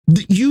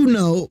You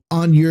know,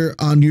 on your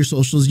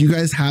socials, you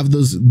guys have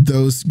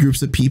those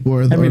groups of people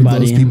or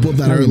Everybody, those people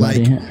that are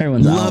like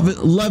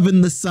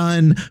loving the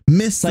sun,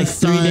 miss like the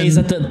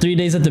sun. 3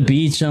 days at the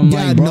beach. I'm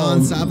like, bro,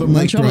 nonstop. I'm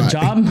like, don't you have a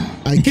job?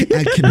 I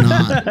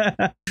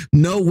cannot.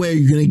 No way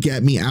you're gonna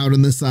get me out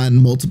in the sun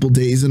multiple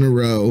days in a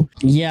row.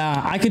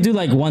 Yeah, I could do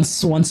like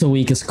once a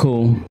week is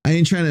cool. I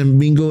ain't trying to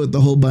mingle with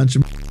the whole bunch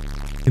of,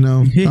 you know,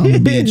 on the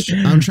beach.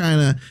 I'm trying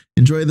to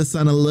enjoy the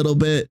sun a little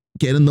bit,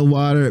 get in the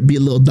water, be a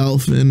little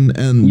dolphin.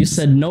 And you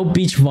said no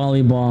beach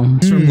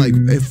volleyball. From like,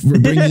 if we're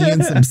bringing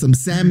in some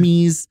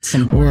Sammies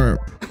or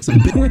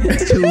some too,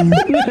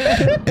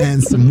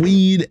 and some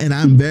weed, and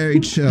I'm very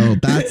chill.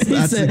 That's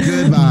a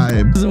good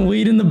vibe. Some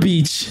weed in the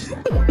beach.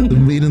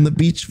 Some weed in the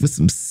beach with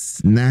some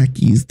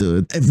snackies,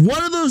 dude. If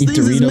one of those things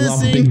is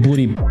missing, big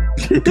booty.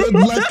 Good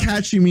luck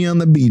catching me on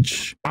the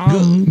beach.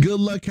 Good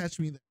luck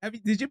catching me there.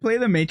 Did you play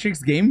the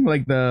Matrix game,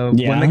 like the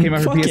one that came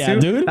out for PS2? Yeah,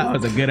 dude. That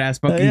was a good ass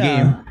fucking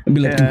game. It'd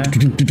be like,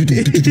 did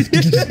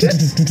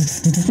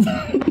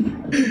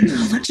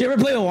you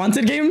ever play the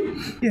Wanted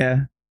game?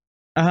 Yeah.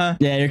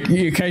 Yeah,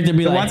 your character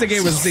be the like, Wanted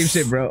game was the same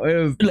shit, bro. It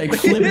was like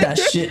flip that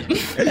shit,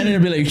 and then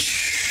it'd be like,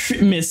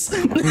 miss.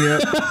 Yeah.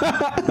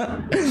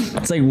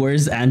 It's like,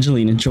 where's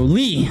Angelina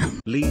Jolie?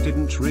 Lee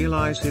didn't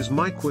realize his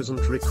mic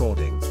wasn't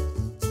recording.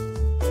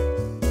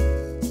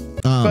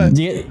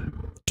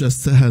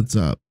 Just a heads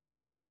up.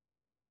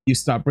 You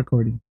stopped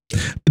recording.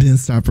 I didn't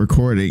stop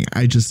recording.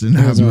 I just didn't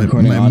have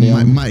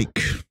my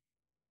mic.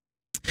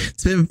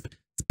 It's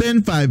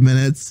been 5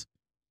 minutes.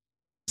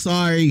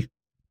 Sorry.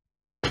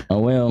 Oh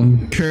well.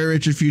 Current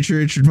Richard, future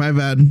Richard. My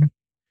bad.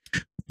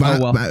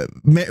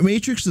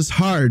 Matrix is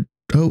hard.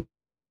 Oh.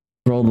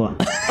 Roll on.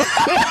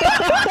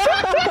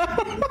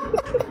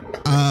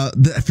 I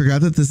forgot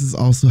that this is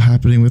also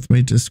happening with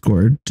my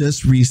Discord.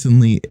 Just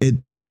recently, it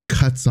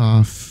cuts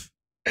off.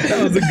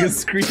 That was a good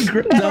screen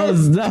grab.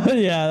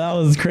 That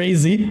was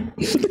crazy.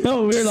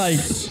 No, we were like,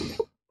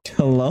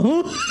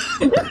 hello.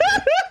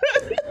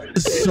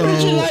 So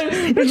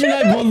Richard and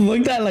I both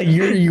looked at like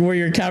where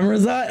your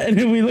camera's at, and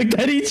then we looked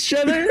at each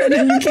other, and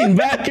then you came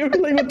back and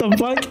we're like, what the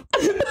fuck?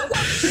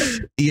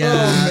 Yeah,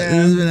 this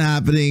has been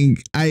happening.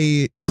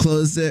 I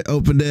closed it,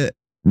 opened it,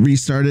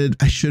 restarted.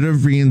 I should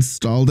have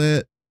reinstalled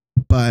it,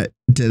 but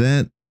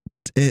didn't.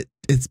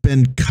 It's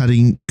been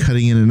cutting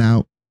in and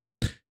out.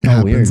 It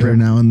happens there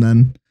now and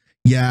then.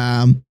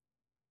 Yeah,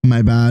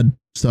 my bad.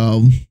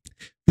 So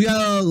we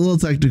got a little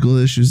technical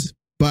issues,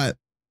 but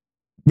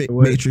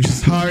Matrix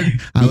is hard.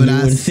 I would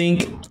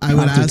think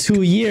after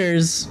 2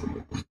 years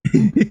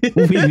we'd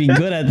be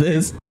good at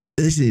this.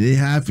 It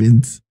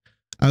happens.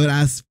 I would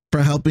ask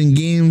for help in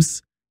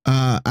games.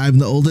 I'm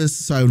the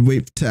oldest, so I would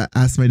wait to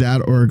ask my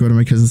dad or go to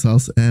my cousin's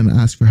house and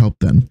ask for help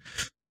then.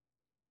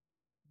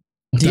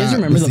 Do you guys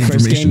remember the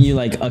first game you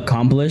like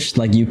accomplished?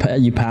 Like you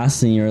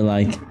passed and you're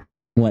like,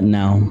 what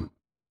now?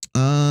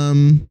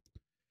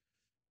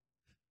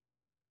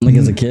 Like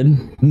as a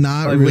kid?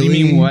 Not like, really. What do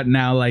you mean what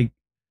now? Like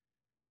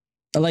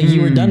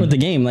you were done with the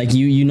game. Like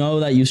you know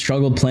that you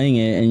struggled playing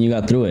it and you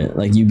got through it.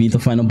 Like you beat the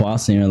final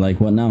boss and you're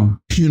like, what now?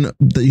 You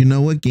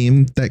know what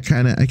game that I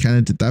kind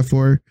of did that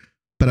for,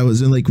 but I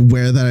was in like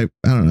where that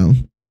I don't know.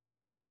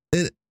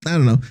 I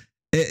don't know.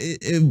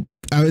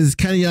 I was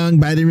kind of young,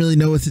 but I didn't really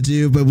know what to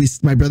do. But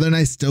my brother and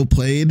I still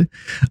played.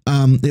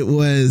 It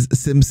was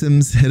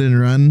Simpsons Hit and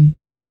Run.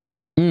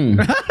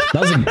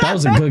 That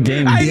was a good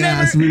game. So we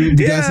got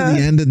to the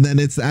end, and then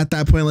it's at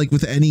that point, like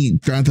with any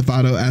Grand Theft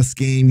Auto-esque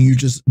game, you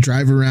just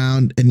drive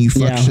around and you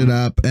fuck shit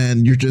up,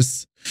 and you're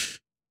just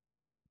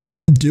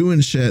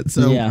doing shit.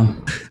 So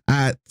when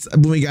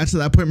we got to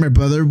that point, my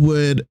brother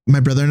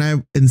and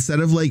I, instead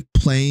of like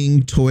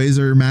playing toys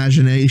or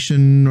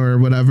imagination or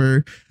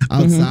whatever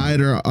outside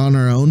or on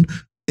our own,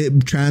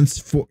 it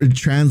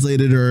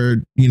translated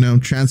or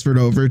transferred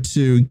over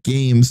to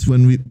games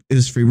when it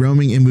was free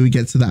roaming, and we would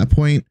get to that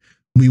point.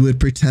 We would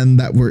pretend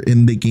that we're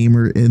in the game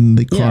or in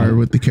the car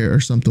with the car or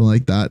something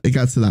like that. It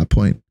got to that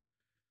point.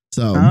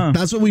 So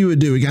that's what we would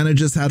do. We kind of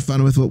just had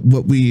fun with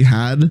what we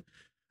had.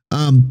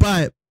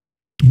 But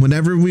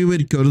whenever we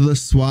would go to the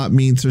swap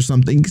meets or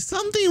something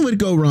would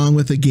go wrong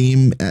with a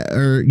game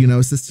or,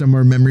 system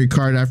or memory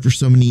card after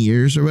so many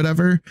years or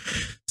whatever.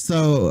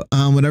 So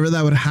whenever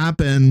that would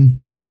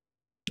happen,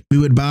 we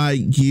would buy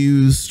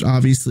used,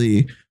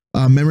 obviously,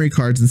 memory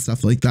cards and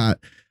stuff like that.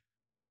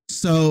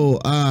 So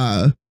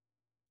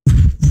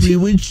we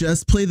would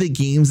just play the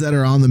games that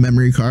are on the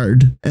memory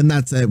card, and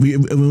that's it. We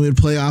would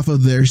play off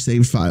of their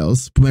saved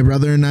files. But my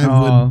brother and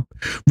I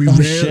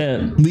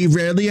we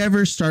rarely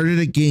ever started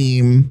a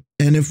game,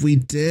 and if we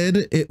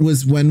did, it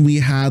was when we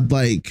had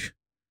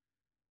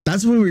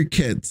that's when we were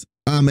kids.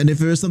 And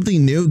if it was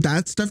something new,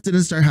 that stuff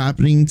didn't start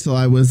happening till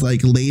I was like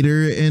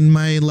later in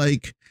my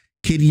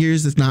kid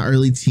years, if not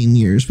early teen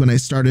years, when I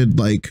started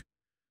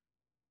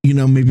you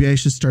know, maybe I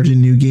should start a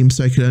new game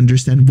so I could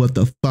understand what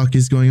the fuck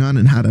is going on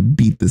and how to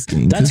beat this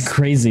game. That's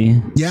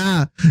crazy.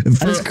 Yeah.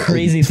 That's a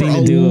crazy thing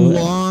to do. For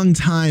a long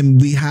time,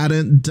 we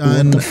hadn't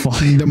done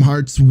Kingdom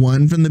Hearts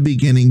 1 from the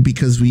beginning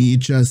because we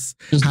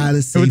just had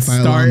a save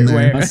file on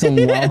there.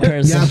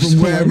 Yeah,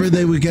 from wherever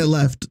they would get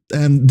left.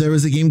 And there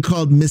was a game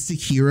called Mystic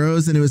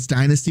Heroes and it was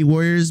Dynasty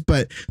Warriors,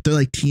 but they're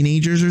like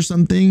teenagers or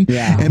something.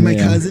 Yeah. And my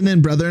cousin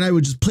and brother and I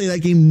would just play that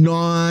game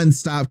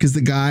non-stop because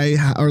the guy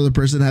or the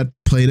person had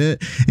played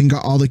it and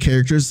got all the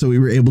characters, so we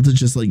were able to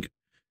just like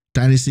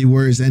Dynasty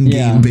Warriors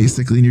Endgame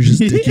basically, and you're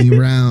just dicking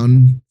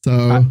around.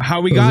 So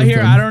how we got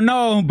here, I don't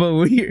know, but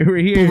we're here.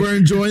 But we're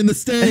enjoying the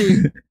stay.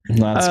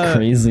 That's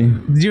crazy.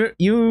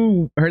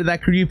 You heard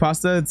that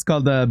creepypasta? It's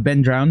called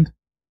Ben Drowned.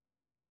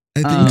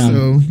 I think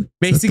so.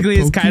 Basically,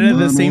 it's kind of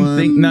the same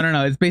thing.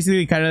 No. It's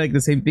basically kind of like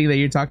the same thing that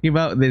you're talking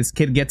about. This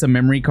kid gets a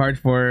memory card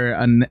for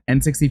an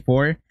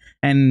N64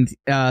 and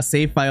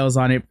save files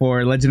on it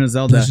for Legend of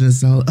Zelda. Legend of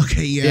Zelda.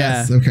 Okay,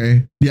 yes. Yeah.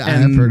 Okay. Yeah, and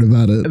I have heard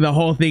about it. The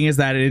whole thing is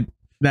that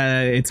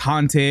it's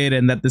haunted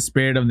and that the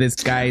spirit of this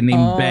guy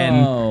named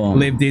Ben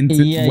went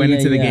into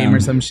the game or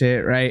some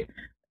shit, right?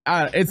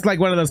 It's like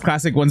one of those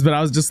classic ones, but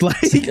I was just like,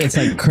 it's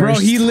like cursed. Bro,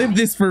 he lived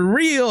this for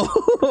real.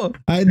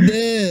 I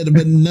did,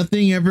 but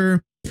nothing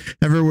ever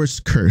was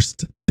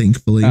cursed,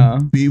 thankfully.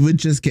 We would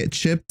just get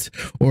chipped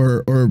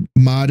or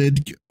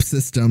modded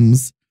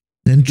systems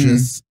and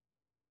just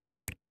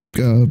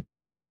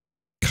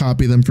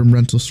copy them from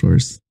rental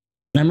stores.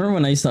 I remember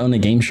when I used to own a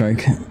Game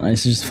Shark. I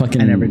used to just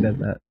fucking... I never did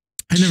that.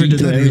 I never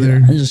did that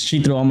either. I just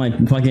cheat through all my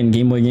fucking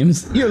Game Boy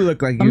games. You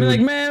look like I'm like,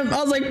 man,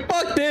 I was like,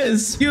 fuck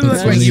this. You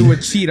look like you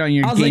would cheat on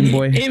your Game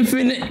Boy.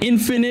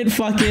 Infinite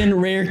fucking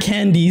rare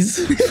candies.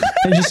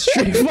 And just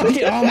straight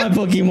fucking all my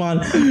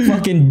Pokemon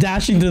fucking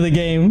dashing through the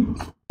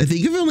game. I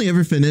think I've only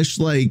ever finished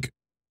like...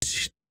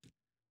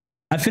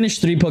 I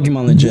finished 3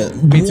 Pokemon legit.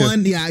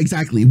 One, yeah,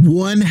 exactly.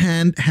 One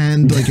hand,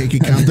 like I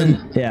could count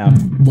them. Yeah.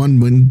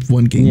 One win,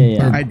 one game.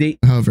 Yeah. Or, I beat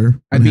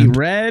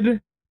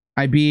Red.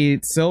 I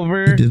beat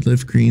Silver. You did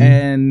live Green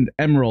and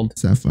Emerald,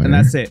 Sapphire, and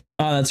that's it.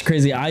 Oh, that's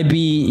crazy. I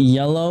beat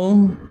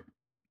Yellow.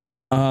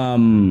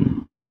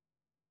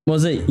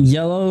 Was it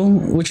Yellow?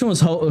 Which one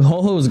was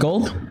Ho-Ho was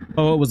Gold?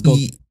 Oh, it was Gold.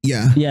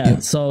 Yeah.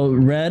 So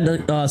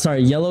Red.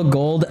 Yellow,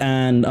 Gold,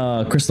 and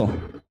Crystal.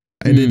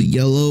 I did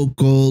Yellow,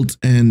 Gold,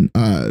 and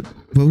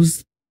what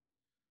was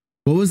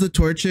the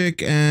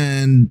Torchic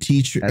and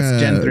Teacher?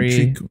 That's Gen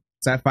 3.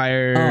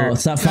 Sapphire. Oh,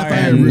 Sapphire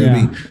and Ruby.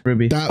 Yeah.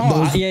 Ruby.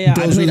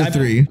 Those were the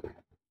 3.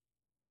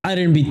 I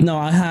didn't beat. No,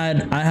 I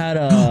had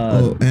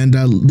and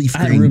Leaf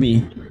Green. I had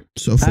Ruby.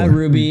 So far. I had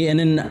Ruby, and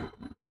then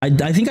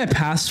I think I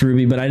passed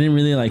Ruby, but I didn't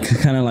really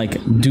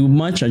do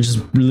much. I just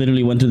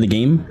literally went through the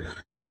game,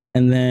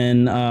 and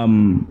then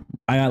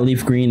I got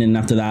Leaf Green, and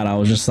after that, I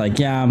was just like,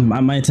 yeah,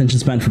 my attention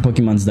span for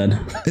Pokemon's dead.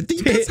 I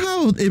think that's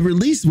how it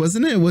released,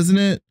 wasn't it? Wasn't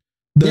it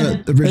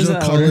the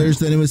original colors?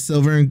 Then it was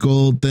Silver and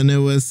Gold. Then it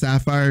was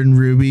Sapphire and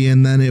Ruby,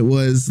 and then it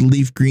was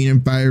Leaf Green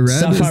and Fire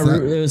Red.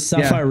 It was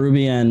Sapphire,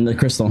 Ruby, and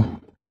Crystal.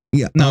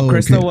 Yeah. No,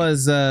 Crystal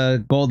was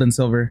Gold and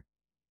Silver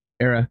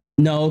era.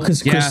 No,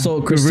 because Crystal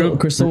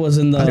was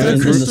in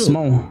the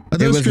small.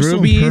 It was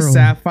Ruby,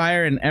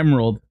 Sapphire, and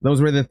Emerald.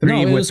 Those were the 3. No,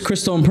 it was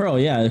Crystal and Pearl.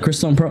 Yeah,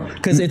 Crystal and Pearl.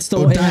 Because it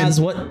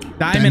has what?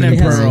 Diamond and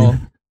Pearl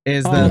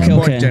is the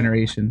 4th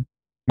generation.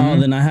 Oh,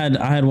 then I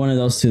had one of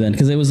those 2 then,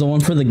 because it was the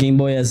one for the Game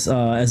Boy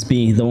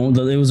SB. The one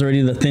it was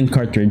already the thin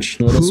cartridge,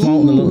 the little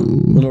small,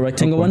 little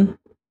rectangle one.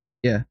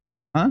 Yeah.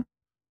 Huh?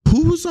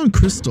 Who was on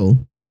Crystal?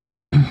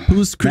 Who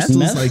was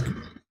Crystal's like?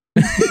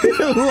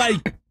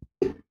 Like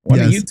one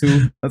of you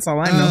 2. That's all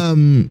I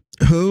know.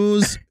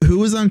 Who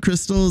was on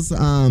Crystal's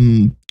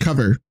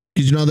cover?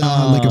 Did you know that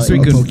like a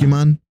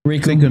Pokemon?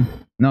 Suicune.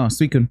 No,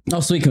 Suicune. Oh,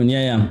 Suicune.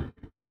 Yeah.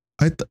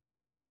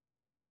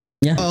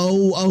 Yeah.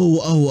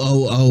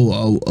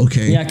 Oh.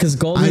 Okay. Yeah, because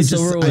Gold and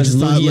Silver was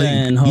Lugia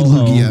and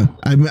Ho-Ho.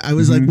 I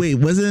was like, wait,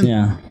 wasn't?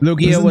 Yeah.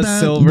 Lugia was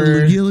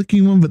Silver. Lugia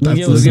looking one, but that's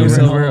Lugia was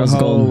Silver.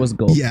 Ho was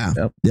Gold. Yeah.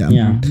 Yep.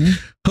 Yeah.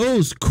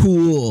 Ho's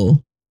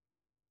cool.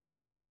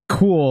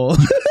 Cool.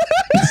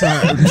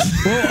 Sorry.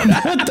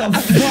 What the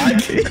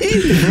fuck?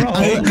 Bro,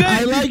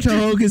 I liked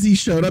Ho because he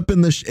showed up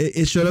in the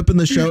it showed up in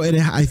the show, and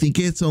I think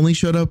it's only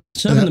showed up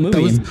in the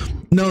movie.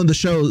 In the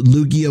show.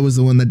 Lugia was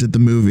the one that did the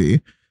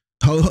movie.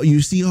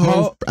 You see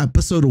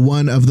episode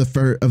 1 of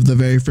the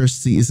very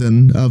first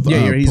season of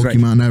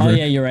Pokemon right. ever. Oh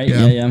yeah, you're right.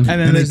 Yeah. And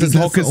then there's this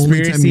whole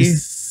conspiracy.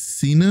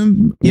 Seen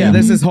him? Yeah,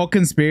 there's this whole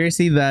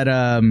conspiracy that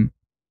the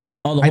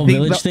whole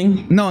village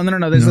thing. No.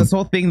 There's this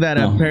whole thing that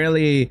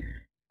apparently.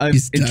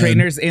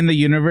 Trainers in the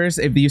universe,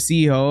 if you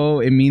see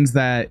Ho, it means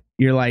that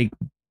you're like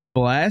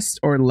blessed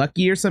or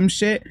lucky or some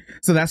shit.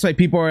 So that's why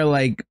people are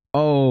like,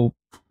 oh,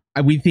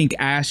 we think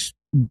Ash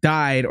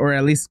died or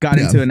at least got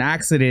into an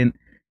accident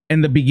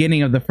in the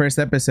beginning of the first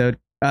episode.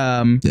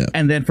 And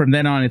then from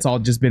then on, it's all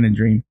just been a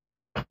dream.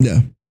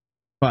 Yeah.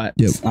 But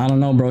I don't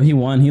know, bro. He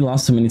won. He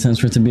lost too many times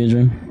for it to be a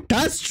dream.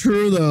 That's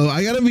true, though.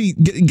 I gotta be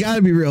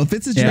real. If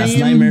it's a dream, that's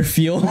nightmare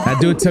fuel. That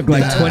dude took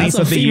like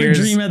 20-something years.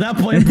 Dream at that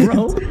point,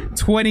 bro.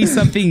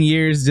 20-something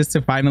years just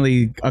to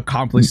finally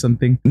accomplish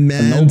something.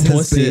 Mans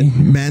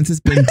has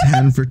been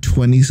 10 for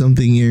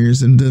 20-something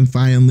years, and then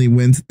finally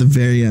wins at the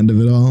very end of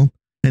it all.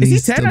 And is he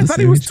 10? I thought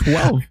he was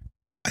 12.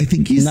 I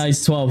think he's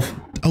 12.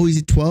 Oh, is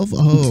he 12?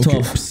 Oh, he's 12.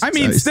 Okay. I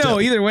mean, still,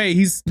 either way,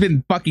 he's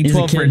been fucking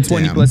 12 for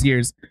 20 plus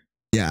years.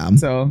 Yeah.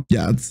 So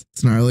yeah, it's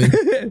gnarly.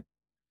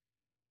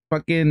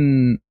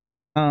 Fucking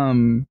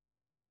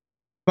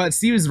but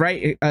Steve was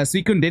right.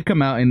 Suicune did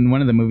come out in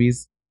one of the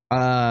movies.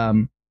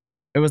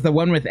 It was the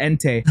one with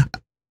Entei.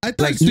 I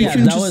thought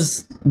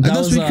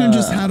Suicune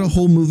just had a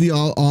whole movie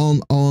all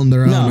on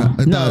their own.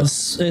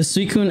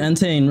 Suicune,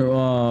 Entei, and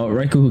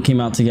Raikou who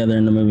came out together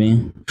in the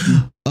movie.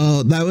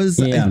 Oh, that was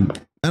yeah.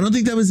 I don't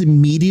think that was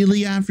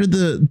immediately after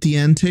the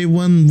Entei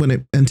one when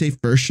Entei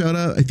first showed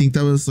up. I think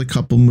that was a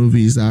couple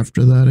movies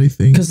after that, I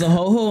think. Because the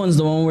Ho-Ho one's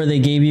the one where they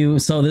gave you...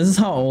 So this is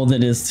how old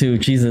it is too.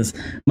 Jesus.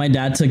 My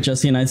dad took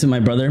Jesse and I to my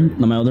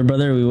older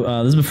brother.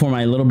 This is before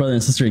my little brother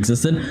and sister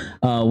existed.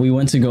 We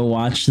went to go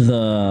watch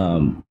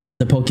the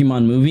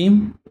Pokemon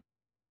movie.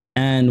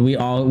 And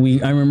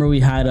I remember we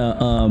had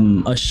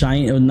a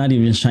shiny, not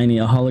even shiny,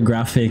 a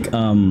holographic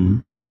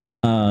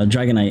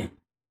Dragonite.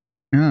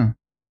 Yeah.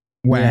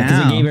 Wow.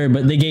 Yeah,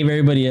 they gave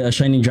everybody a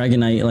shiny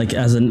Dragonite, like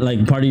as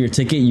part of your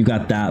ticket. You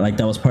got that, like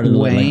that was part of the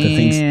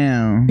things.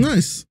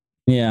 Nice.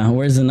 Yeah.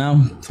 Where is it now?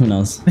 Who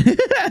knows?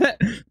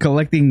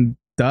 Collecting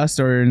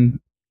dust or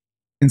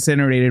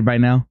incinerated by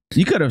now.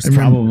 You could have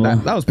probably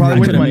that was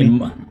probably worth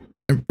money.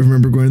 I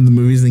remember going to the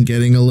movies and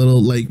getting a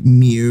little like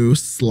Mew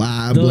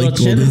slab, like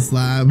golden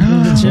slab,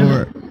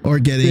 or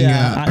getting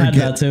I had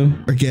that too.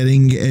 Or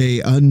getting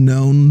a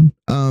unknown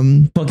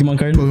Pokemon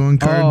card.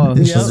 Oh,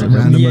 it's just a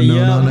random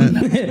unknown on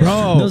it.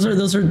 Bro, those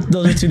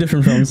are two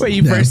different films. Wait,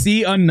 you first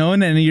see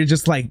unknown and you're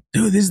just like,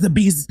 dude, this is the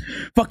biggest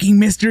fucking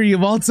mystery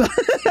of all time.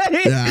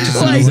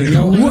 Like,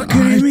 what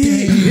could it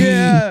mean?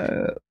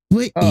 Yeah.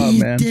 What is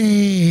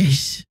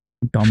this?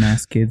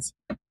 Dumbass kids.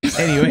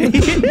 Anyway,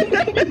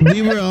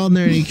 we were all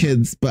nerdy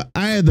kids, but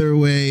either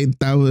way,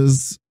 that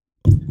was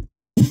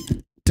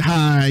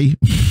hi.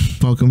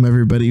 Welcome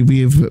everybody.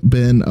 We've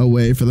been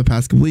away for the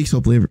past couple weeks.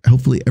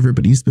 Hopefully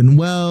everybody's been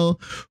well.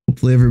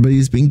 Hopefully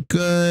everybody's been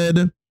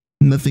good.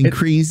 Nothing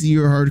crazy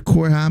or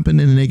hardcore happened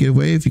in a negative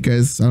way. If you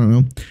guys, I don't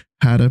know,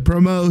 had a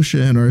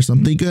promotion or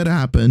something good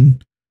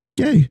happen,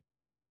 yay.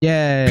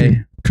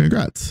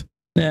 Congrats.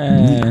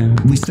 Yeah.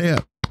 We stay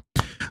up.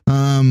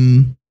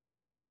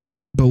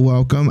 But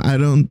welcome. I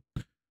don't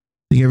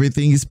think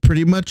everything is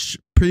pretty much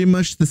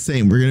the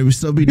same. We're gonna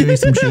still be doing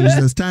some changes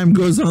as time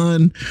goes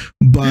on.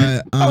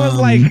 But I was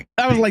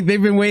like,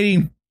 they've been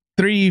waiting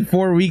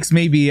 3-4 weeks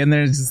maybe, and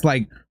they're just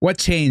like, what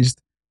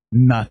changed?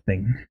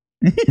 Nothing.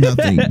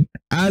 Nothing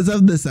as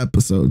of this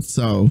episode.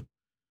 So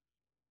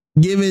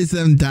give it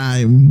some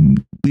time.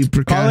 We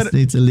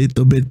procrastinate a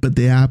little bit, but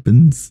it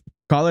happens.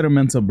 Call it a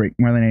mental break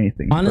more than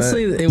anything.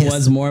 Honestly, it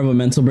was more of a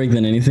mental break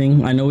than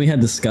anything. I know we had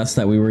discussed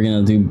that we were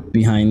going to do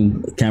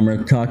behind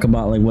camera talk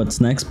about like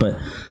what's next, but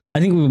I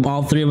think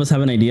all three of us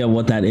have an idea of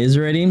what that is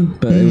already,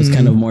 but it was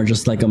kind of more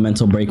just like a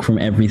mental break from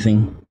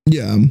everything.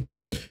 Yeah.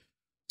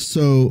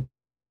 So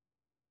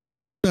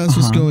that's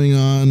what's going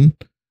on.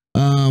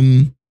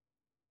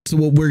 So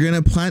what we're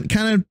going to plan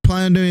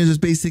on doing is just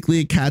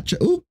basically a catch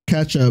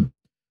up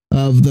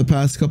of the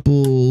past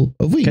couple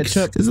of weeks.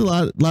 There's a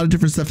lot of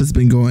different stuff that's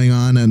been going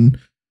on, and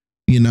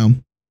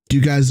you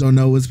guys don't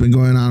know what's been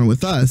going on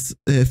with us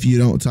if you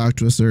don't talk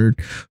to us or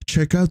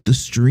check out the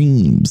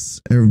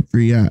streams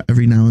every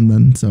now and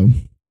then. So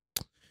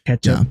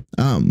catch up.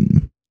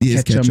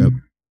 Catch up.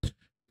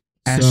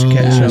 Ash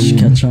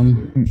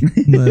Ketchum.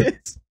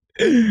 Get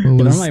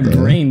on my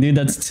brain, dude.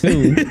 That's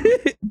two.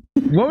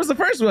 What was the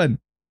first one?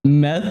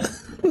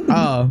 Meth.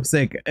 Oh,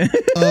 sick.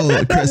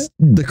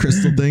 The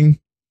crystal thing.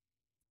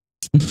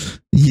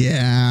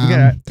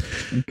 Yeah.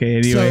 Okay.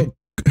 Anyway, so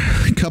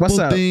a couple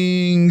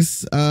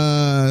things.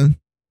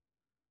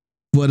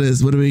 What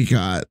do we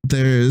got?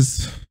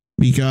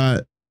 We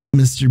got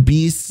Mr.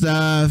 Beast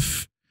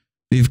stuff.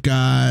 We've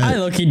got. I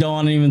low-key don't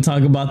want to even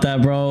talk about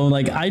that, bro.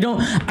 Like I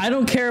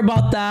don't care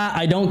about that.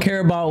 I don't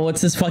care about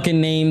what's his fucking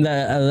name,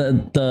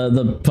 that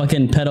the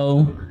fucking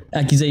pedo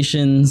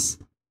accusations.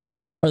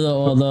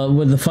 Or the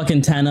with the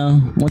fucking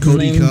Tana. What's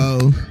Cody his name?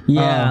 Co.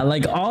 Yeah,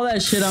 like all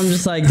that shit. I'm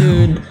just like,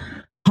 dude,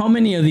 how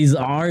many of these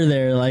are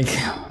there? Like,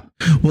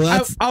 well,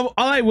 that's all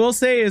I will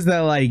say is that,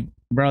 like,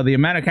 bro, the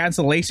amount of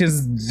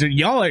cancellations,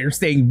 y'all are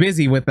staying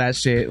busy with that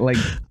shit. Like,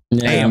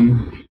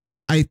 damn.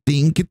 I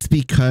think it's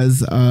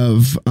because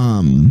of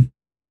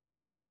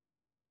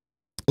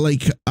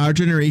like our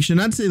generation.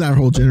 Not to say that our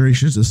whole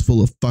generation is just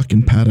full of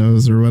fucking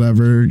pedos or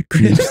whatever,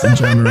 creeps in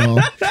general.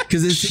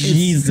 Because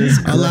it's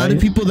a lot of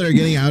people that are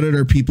getting outed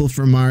are people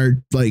from our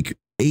like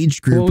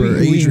age group or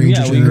age range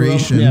of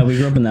generation. We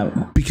grew up in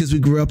that because we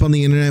grew up on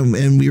the internet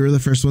and we were the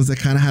first ones that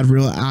kind of had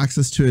real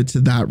access to it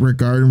to that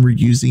regard, and we're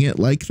using it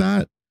like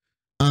that.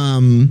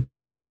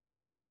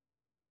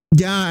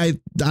 Yeah, I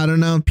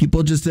don't know.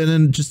 People just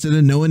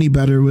didn't know any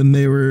better when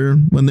they were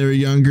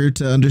younger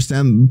to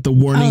understand the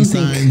warning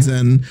signs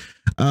and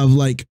of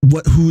like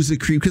who's a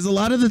creep, because a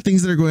lot of the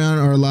things that are going on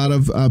are a lot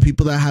of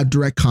people that had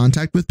direct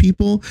contact with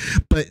people,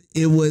 but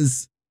it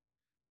was,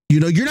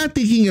 you're not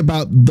thinking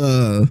about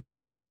the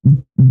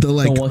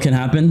like what can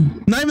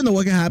happen, not even the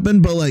what can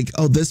happen, but like,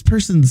 oh, this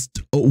person's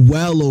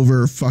well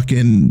over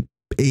fucking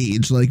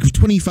age, like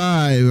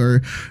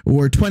 25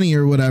 or 20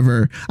 or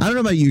whatever. I don't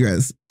know about you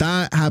guys.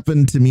 That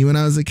happened to me when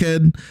I was a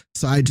kid.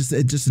 So it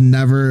just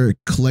never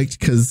clicked,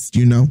 because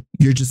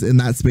you're just in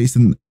that space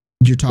and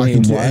you're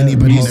talking to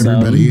anybody and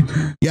everybody.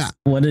 Yeah.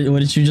 What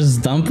did you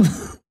just dump?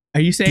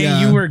 Are you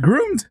saying you were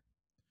groomed?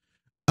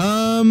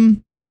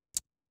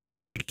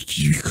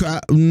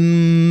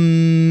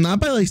 Not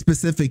by like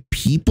specific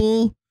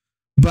people,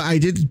 but I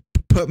did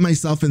put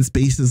myself in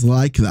spaces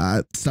like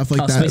that, stuff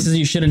like that. Spaces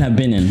you shouldn't have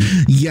been in.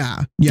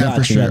 Yeah, gotcha,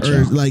 for sure.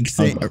 Gotcha. Or like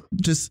say,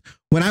 just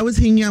when I was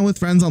hanging out with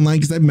friends online,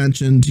 because I've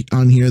mentioned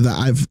on here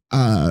that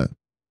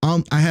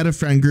I had a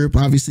friend group,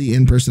 obviously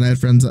in person. I had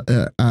friends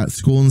at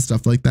school and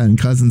stuff like that, and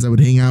cousins I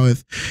would hang out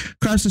with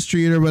across the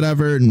street or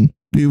whatever, and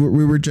we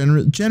were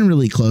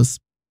generally close.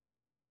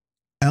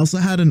 I also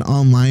had an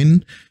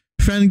online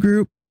friend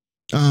group,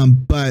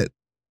 but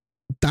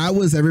that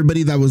was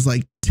everybody that was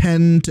like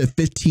 10 to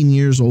 15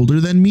 years older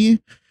than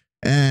me.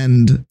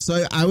 And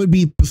so I would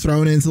be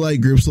thrown into like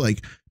groups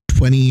like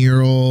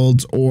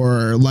 20-year-olds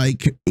or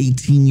like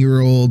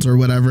 18-year-olds or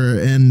whatever.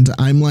 And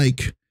I'm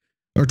like,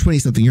 or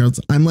 20-something-year-olds.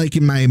 I'm like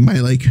in my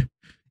like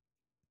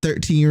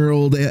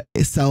 13-year-old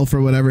self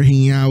or whatever,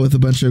 hanging out with a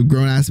bunch of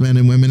grown ass men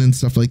and women and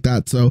stuff like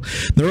that. So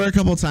there were a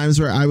couple of times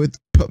where I would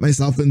put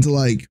myself into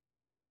like,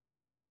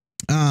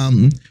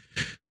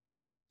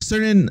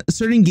 certain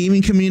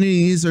gaming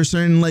communities or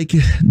certain like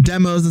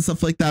demos and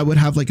stuff like that would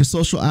have like a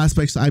social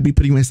aspect. So I'd be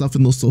putting myself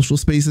in those social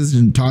spaces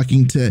and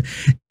talking to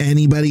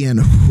anybody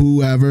and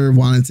whoever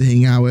wanted to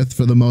hang out with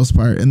for the most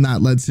part. And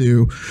that led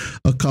to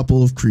a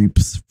couple of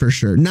creeps for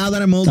sure. Now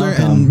that I'm older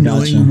and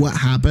knowing what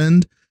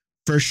happened,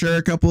 for sure,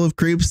 a couple of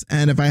creeps.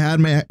 And if I had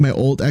my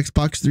old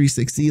Xbox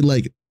 360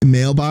 like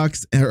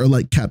mailbox or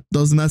like kept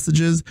those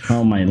messages,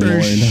 oh my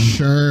lord,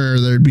 sure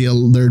there'd be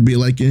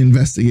like an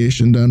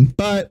investigation done.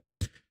 But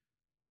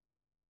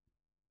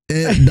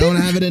don't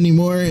have it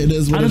anymore. It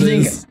is what it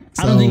is.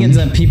 I don't think it's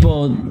that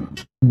people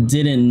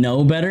didn't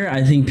know better.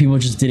 I think people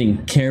just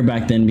didn't care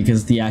back then,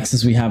 because the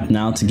access we have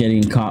now to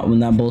getting caught with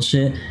that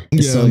bullshit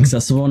is so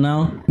accessible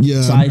now.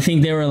 Yeah. So I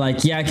think they were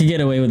like, yeah, I could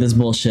get away with this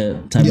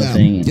bullshit type of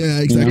thing. Yeah,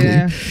 exactly.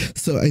 Yeah.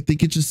 So I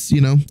think it just,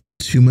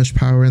 too much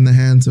power in the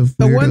hands of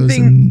weirdos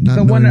and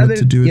not knowing what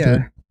to do with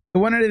it. The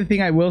one other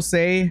thing I will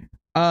say,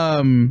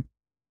 this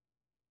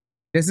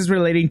is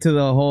relating to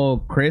the whole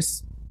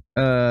Chris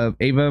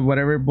Ava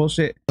whatever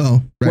bullshit,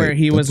 where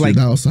he was like,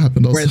 that also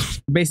happened also. Where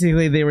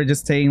basically they were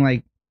just saying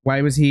like,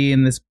 why was he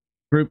in this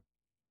group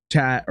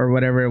chat or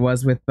whatever it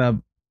was with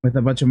a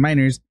bunch of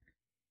minors,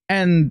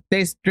 and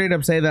they straight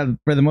up say that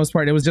for the most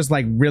part it was just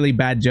like really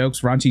bad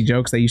jokes, raunchy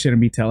jokes that you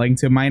shouldn't be telling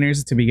to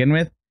minors to begin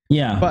with.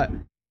 Yeah, but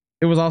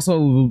it was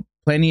also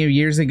plenty of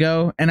years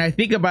ago, and I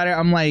think about it,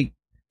 I'm like,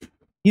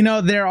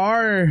 there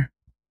are,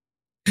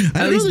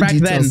 at least back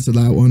then, to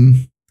that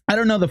one I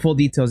don't know the full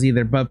details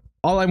either, but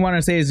all I want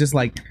to say is just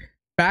like,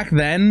 back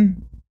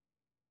then,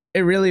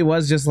 it really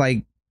was just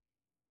like,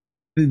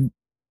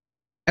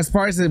 as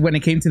far as when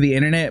it came to the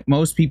internet,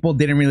 most people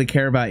didn't really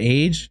care about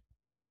age.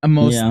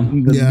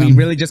 We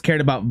really just cared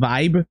about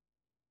vibe,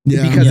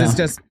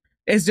 because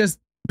it's just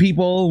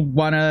people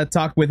want to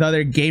talk with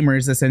other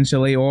gamers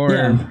essentially, or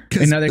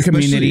in other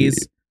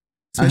communities.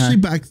 Especially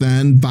back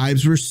then,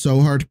 vibes were so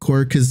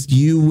hardcore because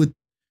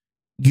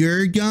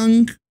you're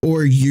young,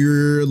 or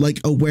you're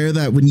like aware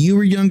that when you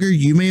were younger,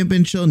 you may have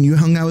been chill and you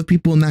hung out with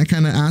people in that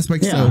kind of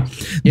aspect. So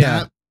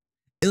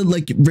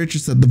like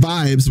Richard said, the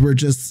vibes were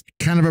just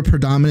kind of a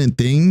predominant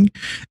thing.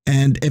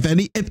 And if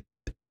any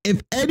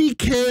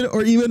kid,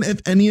 or even if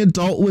any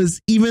adult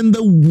was even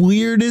the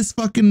weirdest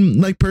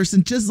fucking like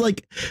person, just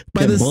like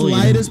by the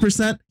slightest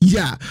percent,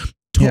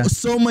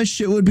 so much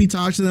shit would be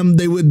talked to them.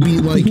 They would be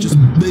like,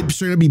 they'd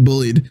straight up be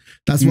bullied.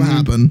 That's what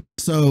happened.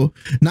 So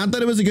not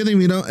that it was a good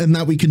thing, and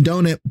that we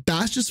condone it.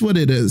 That's just what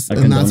it is.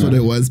 And that's what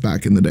it was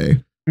back in the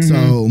day.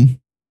 So,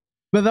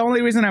 but the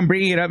only reason I'm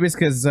bringing it up is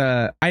because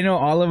I know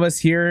all of us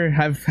here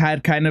have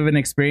had kind of an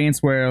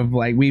experience where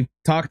we've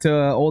talked to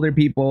older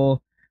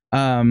people,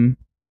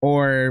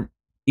 or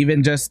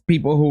even just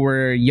people who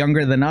were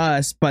younger than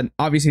us, but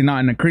obviously not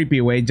in a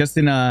creepy way, just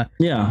in a,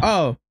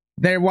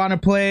 they want to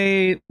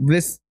play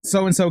this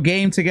so-and-so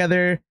game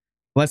together.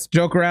 Let's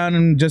joke around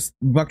and just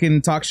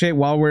fucking talk shit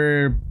while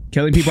we're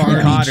killing people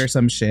on COD or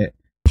some shit.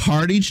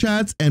 Party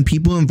chats and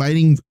people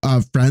inviting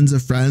friends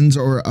of friends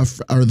or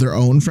their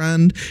own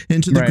friend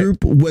into the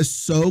group was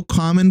so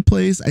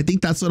commonplace. I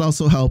think that's what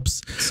also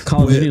helps. It's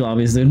Call of Duty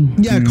lobbies,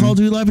 dude. Yeah, Call of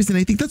Duty lobbies. And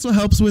I think that's what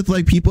helps with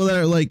like people that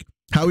are like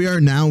how we are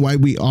now, why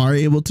we are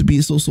able to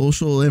be so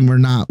social and we're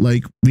not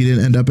like, we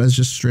didn't end up as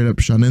just straight up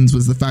shut-ins,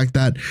 was the fact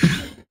that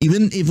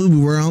even if we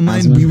were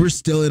online, we were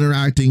still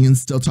interacting and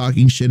still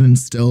talking shit and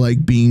still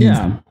like being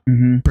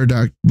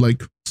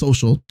like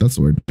social. That's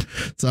the word.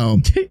 So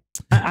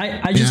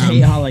I just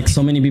hate how like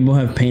so many people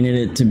have painted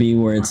it to be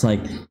where it's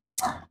like,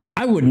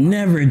 I would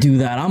never do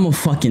that. I'm a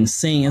fucking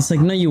saint. It's like,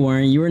 no, you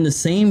weren't. You were in the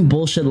same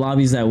bullshit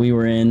lobbies that we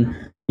were in.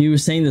 You were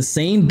saying the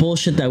same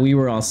bullshit that we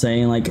were all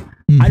saying. Like,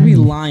 I'd be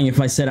lying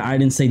if I said I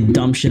didn't say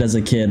dumb shit as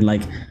a kid.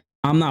 Like,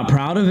 I'm not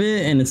proud of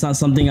it, and it's not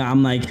something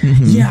I'm like,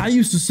 yeah, I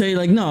used to say,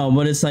 like, no,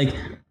 but it's like,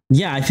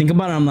 yeah, I think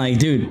about it, I'm like,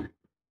 dude,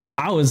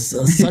 I was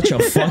such a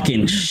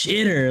fucking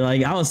shitter.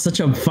 Like, I was such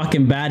a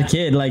fucking bad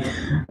kid. Like,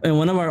 in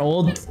one of our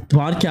old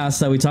podcasts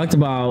that we talked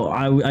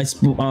about,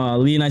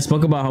 Lee and I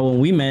spoke about how when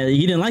we met,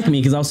 he didn't like me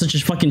because I was such a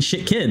fucking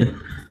shit kid.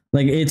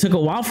 Like, it took a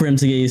while for him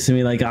to get used to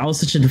me. Like, I was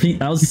such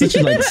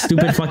a like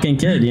stupid fucking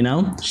kid, you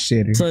know?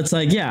 Shitter. So it's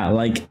like, yeah,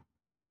 like,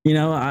 you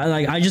know,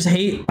 I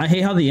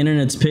hate how the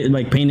internet's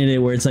like painted it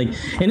where it's like,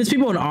 and it's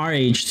people in our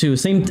age too,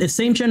 same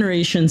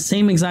generation,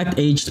 same exact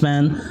age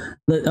span,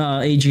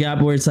 age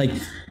gap, where it's like,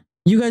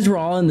 you guys were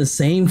all in the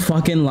same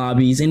fucking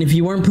lobbies, and if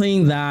you weren't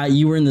playing that,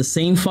 you were in the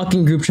same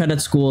fucking group chat at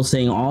school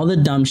saying all the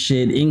dumb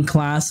shit in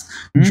class,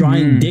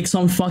 drawing dicks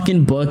on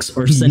fucking books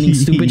or sending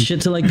stupid shit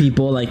to like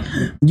people. Like,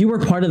 you were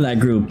part of that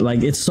group.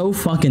 Like, it's so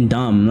fucking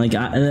dumb. Like,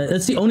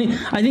 that's the only,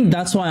 I think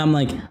that's why I'm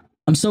like,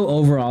 I'm so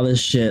over all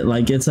this shit.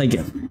 Like, it's like,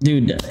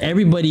 dude,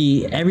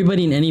 everybody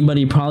and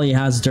anybody probably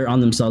has dirt on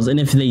themselves, and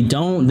if they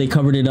don't, they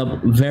covered it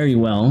up very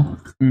well.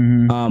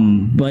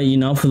 But you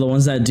know, for the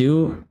ones that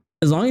do,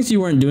 as long as you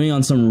weren't doing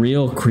on some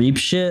real creep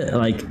shit,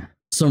 then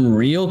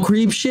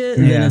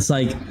it's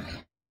like,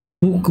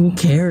 who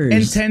cares?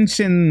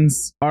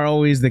 Intentions are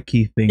always the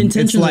key thing.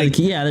 Intentions are the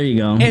key. Yeah, there you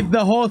go. If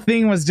the whole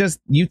thing was just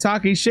you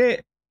talking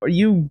shit or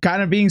you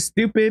kind of being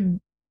stupid,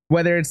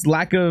 whether it's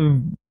lack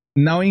of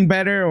knowing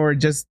better or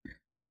just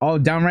all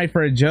downright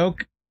for a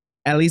joke,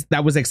 at least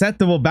that was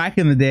acceptable back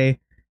in the day.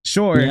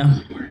 Sure. Yeah.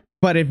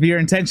 But if your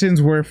intentions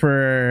were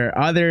for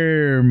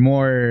other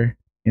more,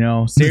 you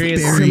know,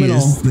 serious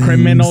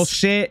criminal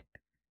shit,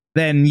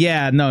 then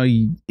yeah, no,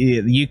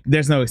 you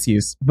there's no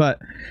excuse. But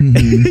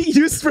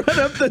you brought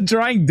up the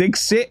drawing dick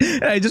shit,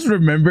 and I just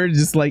remembered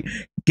just like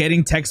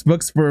getting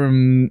textbooks for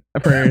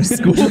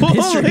school,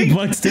 history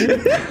books,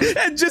 dude,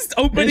 and just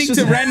opening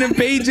to random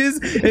pages.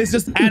 It's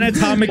just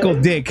anatomical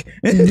dick.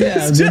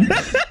 Yeah,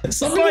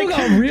 some people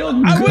got real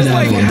good. I was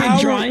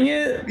like, drawing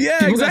it. Yeah,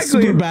 people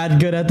exactly. Got super bad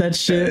good at that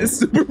shit.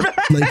 Super bad.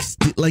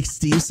 Like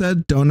Steve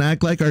said, don't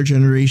act like our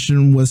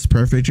generation was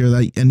perfect or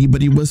that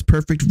anybody was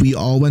perfect. We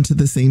all went to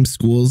the same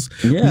schools.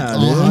 Yeah,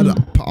 we all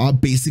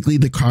had basically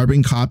the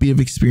carbon copy of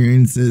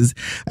experiences.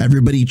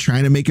 Everybody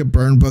trying to make a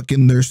burn book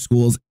in their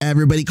schools.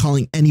 Everybody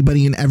calling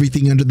anybody and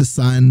everything under the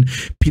sun.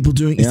 People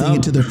saying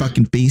it to their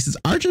fucking faces.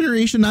 Our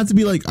generation, not to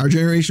be like our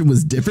generation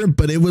was different,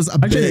 but it was a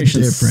bit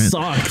different.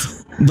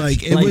 Sucked.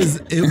 Like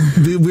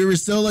we were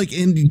still like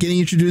getting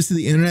introduced to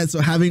the internet,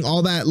 so having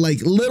all that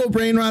like little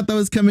brain rot that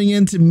was coming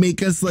in to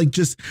make us like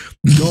just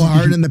go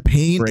hard in the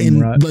paint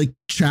and like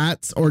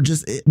chats or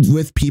just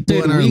with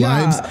people in our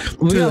lives.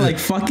 We got like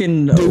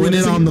fucking doing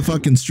it on the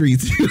fucking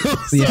streets. You know?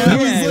 So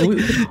it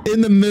was like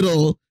in the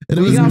middle, and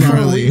it was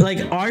gnarly.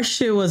 Like our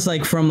shit was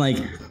like from like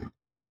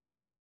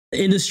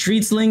in the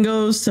streets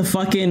lingos to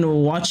fucking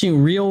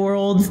watching real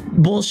world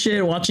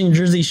bullshit, watching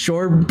Jersey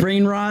Shore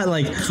brain rot,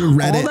 like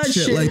Reddit all that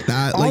shit like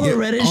that, all like the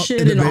Reddit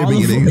shit and all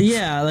the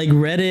like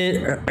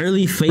Reddit,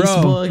 early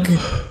Facebook.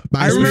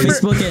 I remember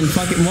Facebook and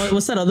fucking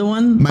what's that other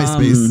one?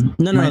 MySpace.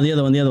 No, the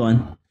other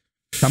one.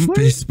 Tumblr?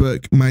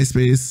 Facebook,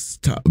 MySpace,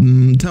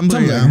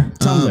 Tumblr. Yeah.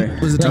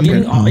 Tumblr. Was it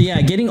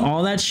Tumblr? Getting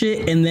all that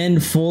shit and then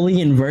fully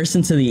immersed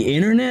into the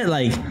internet,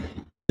 like.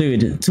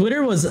 Dude,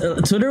 Twitter was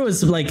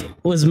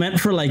meant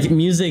for like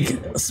music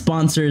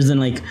sponsors and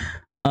like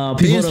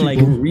people to like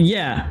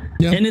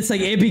and it's like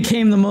it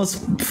became the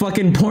most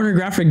fucking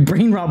pornographic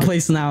brain rot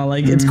place now.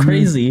 Like it's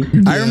crazy.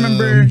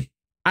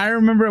 I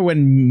remember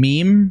when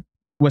meme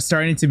was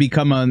starting to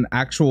become an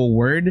actual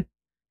word,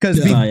 because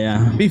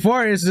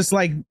before it's just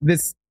like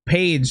this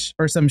page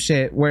or some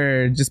shit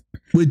where just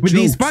with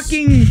these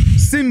fucking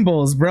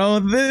symbols, bro.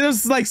 It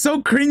was like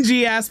so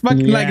cringy ass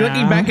fucking like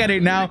looking back at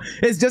it now,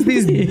 it's just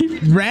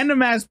these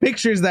random ass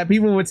pictures that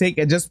people would take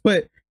and just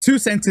put 2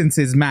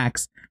 sentences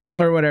max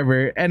or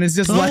whatever, and it's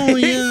just like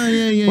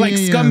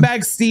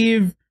Scumbag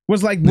Steve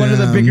was like one of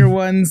the bigger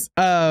ones.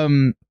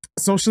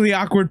 Socially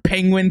awkward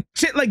penguin,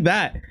 shit like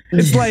that.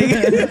 It's like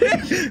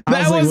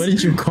I was like, what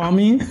did you call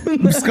me?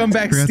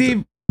 Scumbag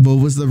Steve. What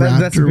was the raptor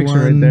that's a picture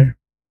one?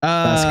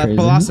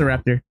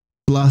 right there.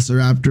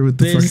 Velociraptor with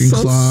the fucking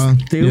so claw.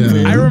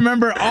 Stupid. I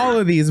remember all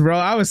of these, bro.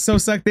 I was so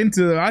sucked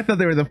into them. I thought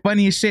they were the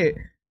funniest shit.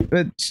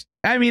 But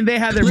I mean, they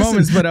had their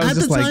moments, but I was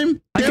just like,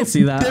 I could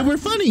see that they were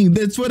funny.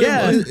 That's what it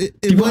was.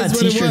 People had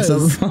t-shirts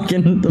of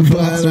fucking the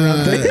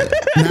Velociraptor.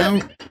 Now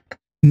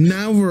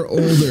now we're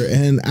older,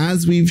 and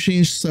as we've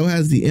changed, so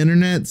has the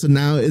internet. So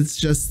now it's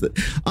just,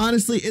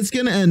 honestly, it's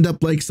gonna end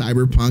up like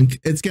Cyberpunk.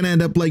 It's gonna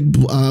end up like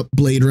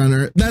Blade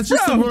Runner. That's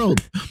just the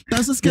world.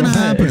 That's what's gonna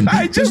happen.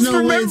 I just There's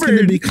no way it's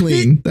gonna be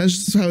clean.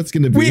 That's just how it's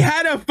gonna be. We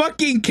had a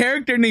fucking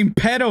character named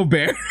Pedo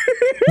Bear.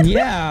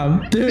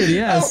 Yeah, dude.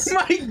 Yes. Oh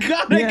my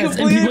god! Yes, I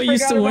completely people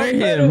used to wear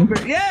him.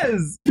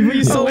 Yes. People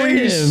used to wear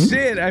him.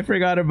 Shit, I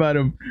forgot about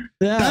him.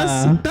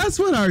 Yeah. That's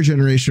what our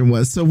generation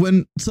was. So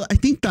I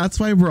think that's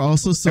why we're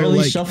also so early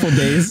like shuffle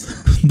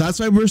days. That's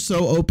why we're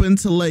so open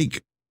to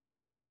like,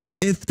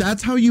 if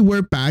that's how you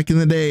were back in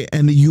the day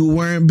and you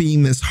weren't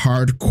being this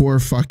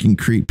hardcore fucking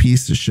creep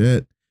piece of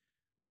shit,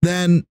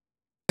 then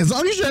as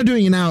long as you're not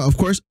doing it now, of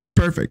course,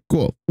 perfect,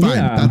 cool, fine,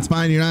 that's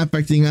fine. You're not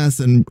affecting us,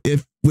 and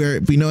if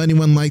we know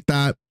anyone like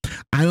that,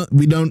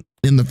 we don't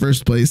in the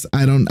first place.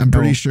 I'm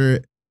pretty sure.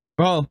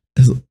 Well,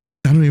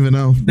 I don't even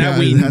know that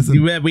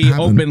we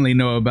openly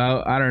know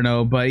about. I don't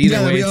know, but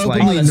either way, it's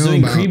like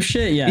doing creep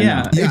shit.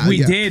 Yeah. If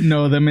we did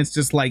know them, it's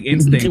just like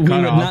instant. We would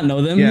not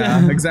know them.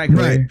 Yeah,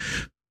 exactly. Right.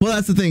 Well,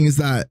 that's the thing is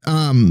that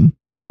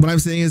what I'm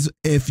saying is,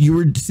 if you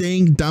were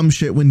saying dumb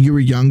shit when you were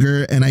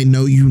younger, and I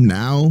know you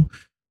now,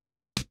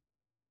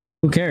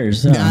 who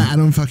cares? I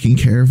don't fucking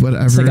care.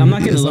 Whatever. It's like, I'm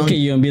not gonna look at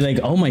you and be like,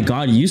 "Oh my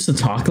god, you used to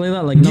talk like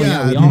that." Like, no,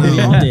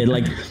 we all did.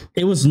 Like,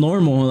 it was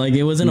normal. Like,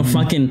 it wasn't a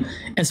fucking,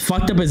 as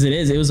fucked up as it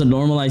is. It was a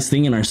normalized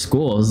thing in our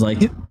schools.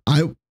 Like,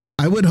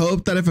 I would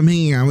hope that if I'm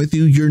hanging out with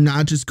you, you're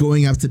not just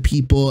going up to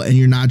people and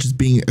you're not just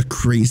being a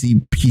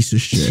crazy piece of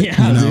shit.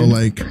 Yeah, you know, dude.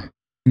 like,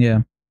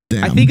 yeah.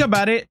 Damn. I think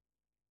about it.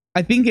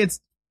 You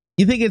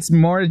think it's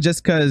more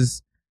just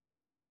because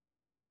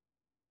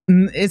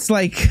it's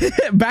like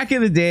back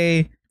in the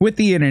day with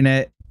the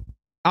internet,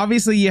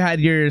 obviously you had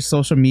your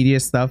social media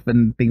stuff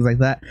and things like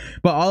that,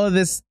 but all of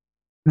this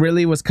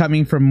really was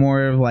coming from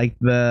more of like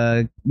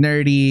the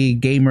nerdy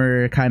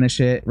gamer kind of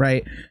shit,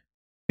 right?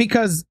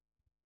 Because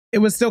it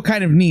was still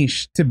kind of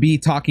niche to be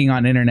talking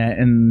on internet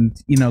and,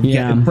 you know,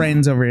 getting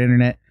friends over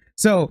internet.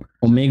 So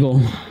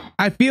Omegle,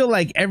 I feel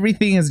like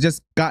everything has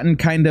just gotten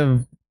kind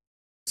of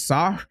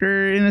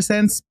softer in a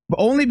sense, but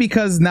only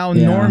because now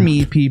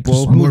normie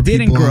people who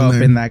didn't grow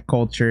up in that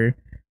culture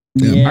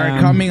are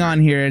coming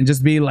on here and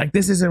just be like,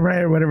 this isn't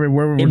right or whatever.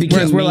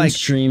 Whereas we're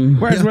mainstream.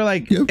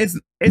 Like,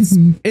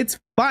 it's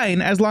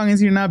fine as long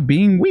as you're not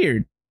being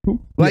weird.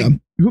 Like,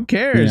 who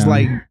cares?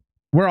 Like,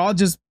 we're all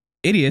just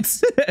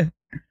idiots. But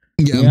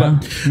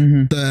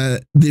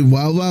the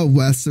Wild Wild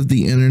West of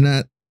the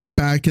internet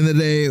back in the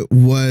day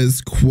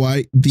was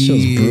quite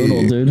the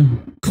brutal,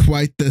 dude.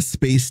 Quite the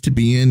space to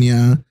be in.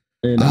 Yeah.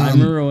 Dude, I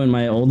remember when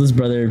my oldest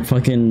brother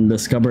fucking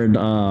discovered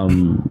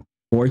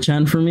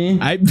 4chan for me.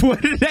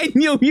 What did I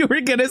knew you were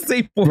gonna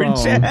say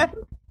 4chan?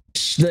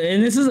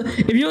 And this is,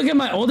 if you look at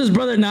my oldest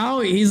brother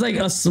now, he's like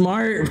a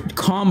smart,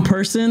 calm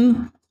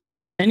person,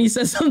 and he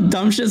says some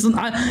dumb shit.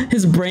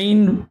 His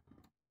brain,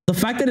 the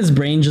fact that his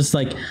brain just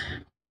like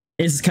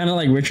is kind of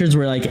like Richard's,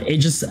 where like it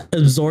just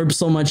absorbs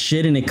so much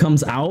shit and it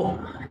comes out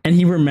and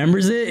he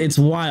remembers it. It's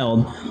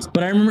wild.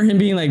 But I remember him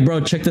being like,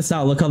 "Bro, check this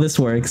out. Look how this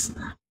works."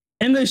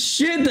 And the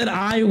shit that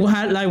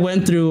I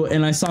went through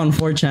and I saw on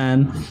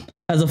 4chan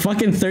as a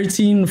fucking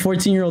 13,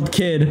 14-year-old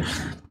kid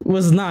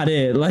was not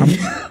it. Like,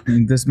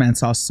 this man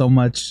saw so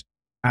much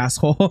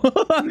asshole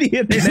on the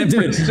internet.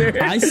 Dude, for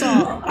sure. I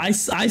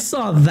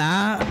saw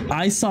that.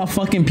 I saw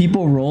fucking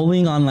people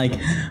rolling on like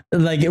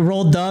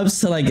roll dubs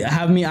to like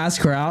have me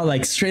ask her out.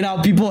 Like, straight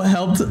out, people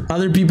helped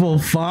other people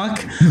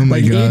fuck. Oh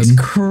my God. It's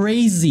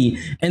crazy.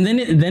 And then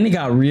it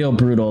got real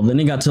brutal. Then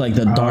it got to like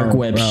the dark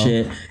web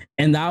shit.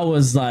 And that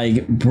was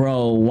like,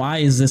 bro, why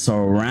is this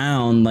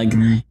around? Like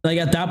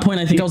at that point,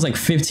 I think I was like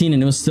 15,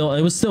 and it was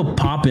still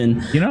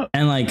popping. You know,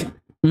 and like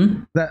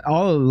that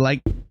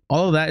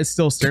all of that is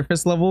still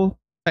surface level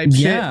type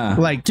shit.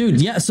 Like, dude,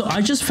 yeah. So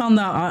I just found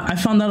out. I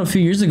found out a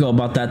few years ago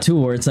about that too,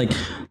 where it's like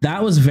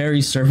that was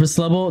very surface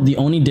level. The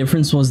only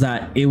difference was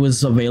that it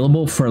was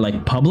available for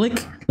like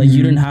public. Like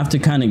you didn't have to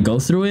kind of go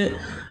through it.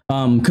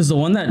 Because the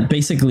one that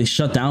basically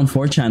shut down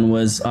 4chan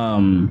was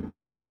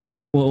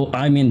well,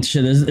 I mean,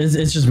 shit,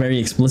 it's just very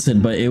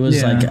explicit, but it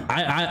was like,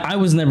 I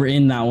was never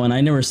in that one. I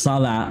never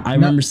saw that. I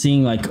remember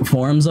seeing like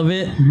forums of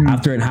it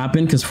after it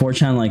happened, because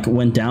 4chan like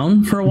went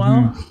down for a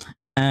while,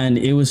 and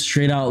it was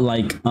straight out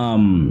like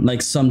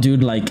some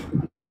dude like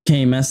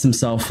KMS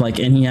himself, like,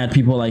 and he had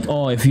people like,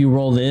 oh, if you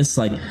roll this,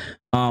 like,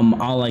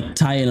 I'll like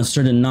tie in a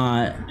certain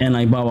knot and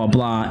like blah, blah,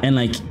 blah. And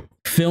like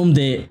filmed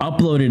it,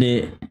 uploaded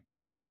it.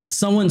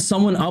 Someone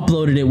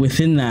uploaded it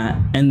within that.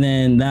 And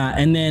then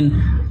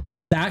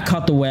that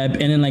caught the web,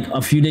 and then like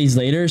a few days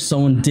later,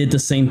 someone did the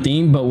same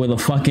thing, but with a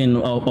fucking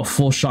a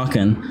full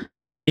shotgun.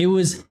 It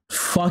was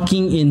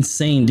fucking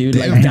insane, dude.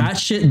 Like that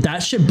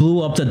shit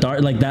blew up the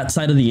dark, like that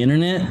side of the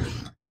internet.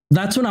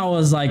 That's when I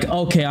was like,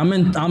 okay, I'm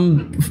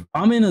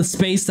in a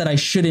space that I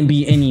shouldn't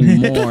be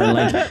anymore.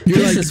 Like,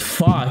 this is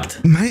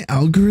fucked. My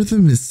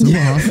algorithm is so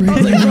off right I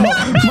was like,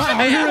 now. bro,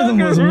 my algorithm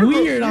was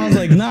weird. I was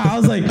like, nah. I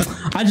was like,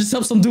 I just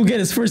helped some dude get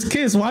his first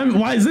kiss.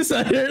 Why is this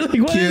out here? Like,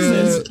 what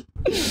is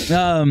this?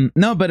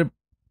 No, but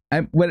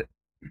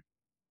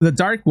the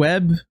dark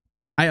web,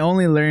 I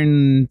only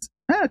learned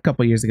a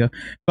couple years ago,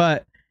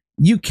 but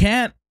you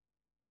can't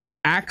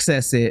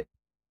access it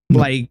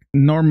like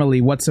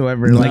normally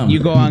whatsoever. No. Like you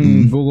go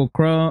on Google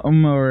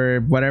Chrome or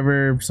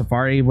whatever,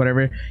 Safari,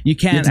 whatever, you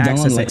can't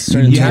access it.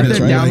 You have to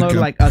download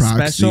like a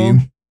special.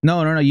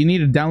 No. You need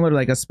to download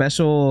like a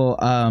special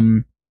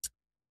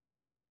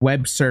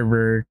web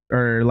server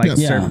or like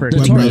surfer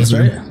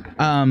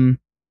right?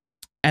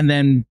 And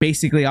then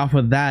basically off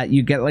of that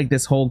you get like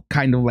this whole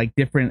kind of like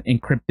different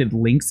encrypted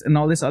links and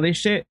all this other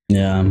shit.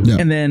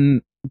 And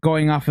then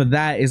going off of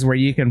that is where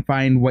you can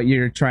find what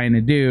you're trying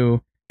to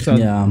do. So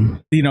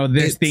you know,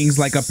 there's things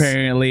like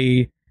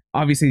apparently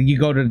obviously you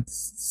go to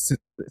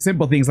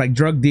simple things like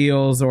drug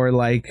deals or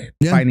like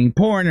finding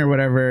porn or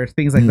whatever,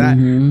 things like that,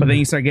 but then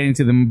you start getting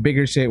to the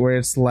bigger shit where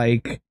it's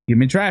like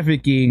human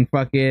trafficking,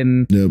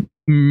 fucking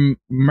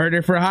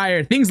murder for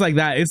hire, things like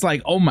that. It's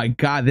like, oh my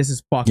god, this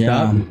is fucked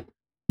up.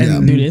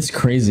 And dude, it's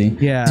crazy.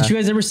 Did you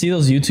guys ever see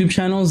those YouTube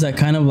channels that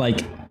kind of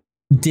like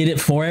did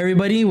it for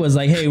everybody? Was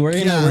like, hey, we're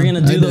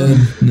gonna do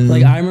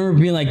like, I remember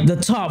being like the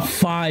top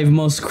 5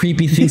 most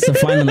creepy things to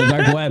find on the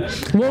dark web.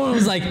 One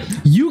was like,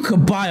 you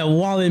could buy a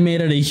wallet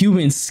made out of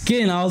human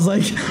skin. I was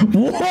like,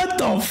 what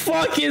the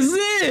fuck is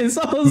this?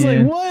 I was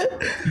like,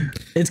 what?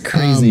 It's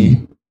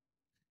crazy.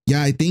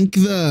 I think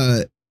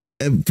I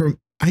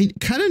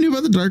kind of knew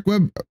about the dark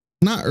web.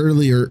 Not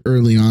early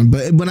on,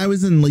 but when I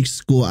was in like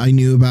school, I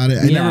knew about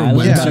it. I never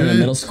went to it in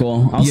middle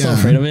school. I was so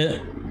afraid of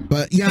it.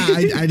 But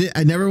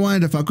I never wanted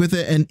to fuck with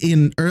it. And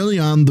in early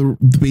on,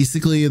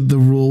 basically the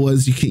rule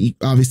was you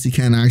obviously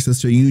can't access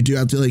to it. You do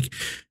have to like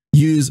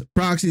use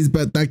proxies,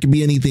 but that could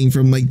be anything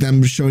from like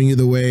them showing you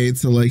the way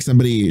to like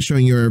somebody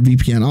showing you a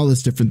VPN, all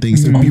those different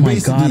things. So you're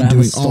basically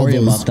doing all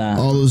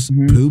those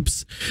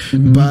poops.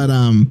 But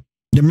I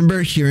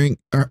remember hearing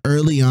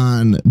early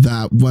on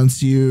that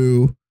once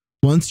you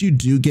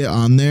do get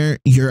on there,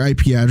 your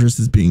IP address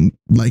is being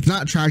like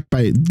not tracked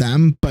by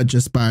them, but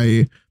just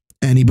by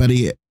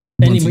anybody.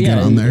 Once you get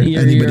on there,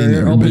 anybody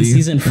in open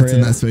season for it in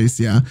that space,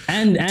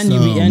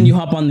 and you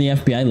hop on the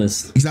FBI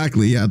list.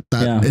 Exactly,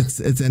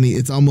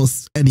 it's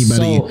almost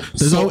anybody.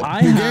 You're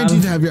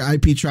guaranteed to have your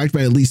IP tracked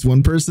by at least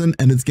one person,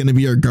 and it's going to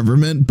be our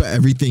government. But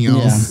everything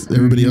else,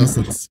 everybody else,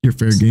 that's your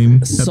fair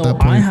game. So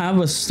I have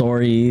a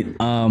story,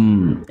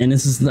 and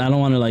this is, I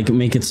don't want to like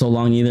make it so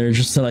long either,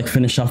 just to like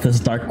finish off this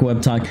dark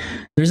web talk.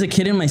 There's a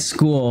kid in my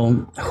school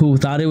who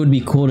thought it would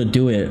be cool to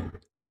do it.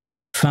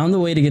 Found the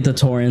way to get the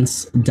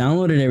torrents,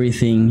 downloaded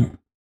everything,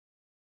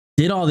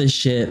 did all this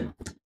shit.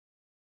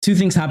 2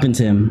 things happened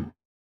to him.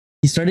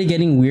 He started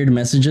getting weird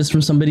messages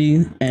from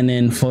somebody and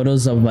then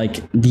photos of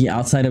like the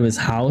outside of his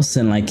house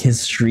and like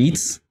his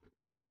streets.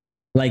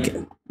 Like,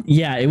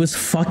 it was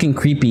fucking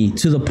creepy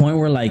to the point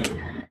where like,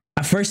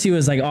 at first he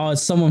was like, oh,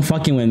 it's someone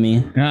fucking with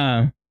me.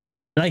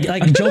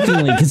 Like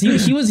jokingly, because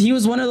he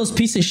was one of those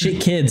piece of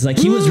shit kids. Like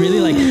he was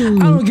really like,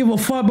 I don't give a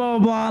fuck, blah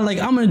blah blah. Like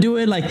I'm gonna do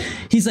it. Like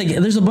he's like,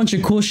 there's a bunch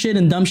of cool shit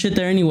and dumb shit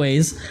there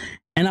anyways.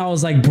 And I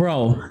was like,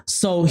 bro.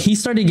 So he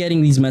started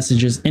getting these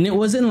messages, and it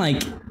wasn't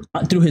like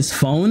through his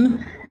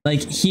phone.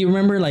 Like he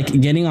remember like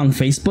getting on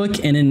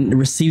Facebook and then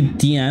received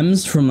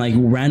DMs from like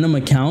random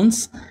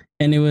accounts,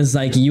 and it was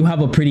like, you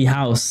have a pretty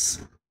house.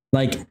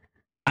 Like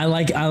I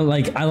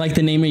like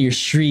the name of your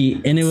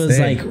street, and it was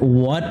like,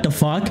 what the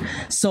fuck?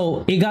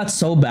 So it got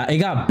so bad. It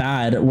got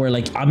bad where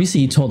like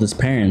obviously he told his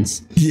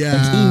parents.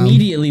 Like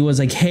immediately was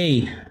like,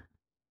 hey,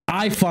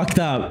 I fucked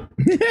up.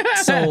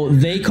 So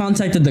they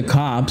contacted the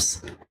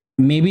cops.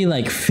 Maybe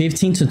like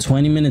 15 to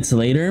 20 minutes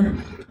later,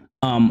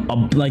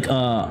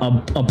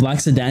 a black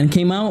sedan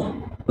came out,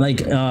 like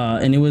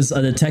and it was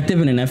a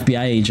detective and an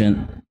FBI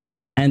agent.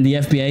 And the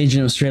FBI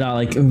agent was straight out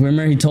like,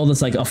 remember he told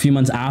us like a few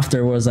months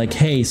after, was like,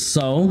 hey,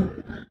 so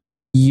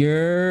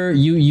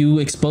you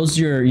exposed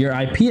your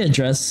IP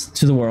address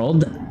to the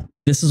world.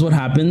 This is what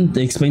happened.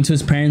 They explained to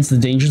his parents the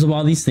dangers of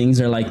all these things.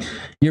 They're like,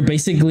 you're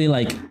basically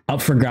like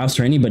up for grabs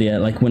for anybody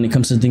like when it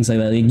comes to things like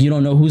that. Like, you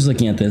don't know who's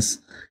looking at this.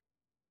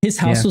 His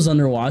house was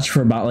under watch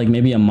for about like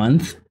maybe a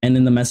month, and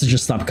then the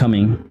messages stopped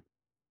coming.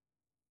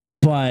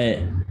 But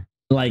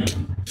like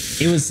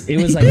it was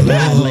like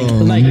bad.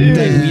 Like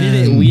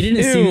we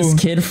didn't see this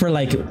kid for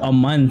like a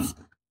month.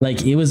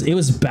 Like it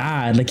was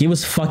bad. Like it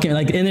was fucking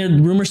like, and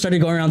then rumors started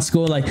going around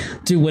school like,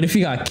 dude, what if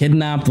he got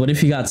kidnapped? What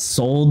if he got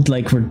sold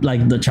like for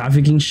like the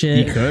trafficking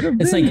shit?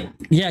 It's like,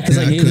 because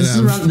like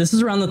this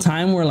is around the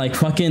time where like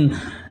fucking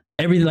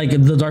like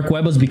the dark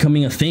web was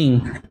becoming a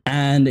thing,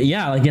 and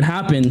like it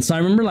happened. So I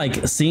remember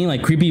like seeing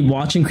like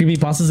watching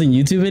creepypastas in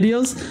YouTube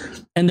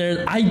videos, and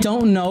I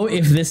don't know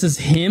if this is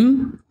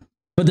him,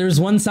 but there's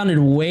one sounded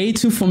way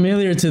too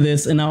familiar to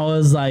this, and I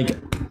was like,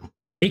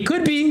 it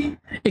could be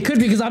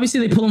because obviously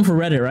they pull him for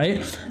Reddit, right?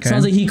 Okay. So I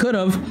was like, he could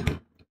have.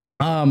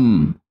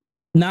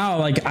 Now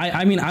like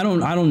I mean I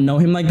don't know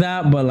him like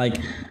that, but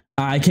like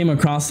I came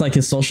across like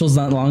his socials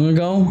not long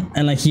ago,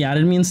 and like he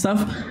added me and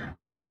stuff.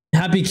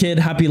 Happy kid,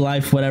 happy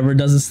life, whatever,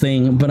 does his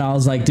thing. But I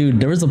was like,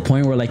 dude, there was a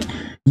point where like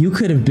you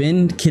could have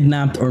been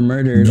kidnapped or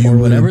murdered or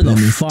whatever the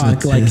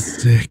fuck. Like,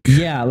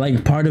 yeah,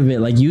 like part of it,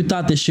 like you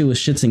thought this shit was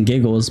shits and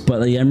giggles, but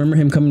like I remember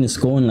him coming to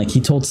school and like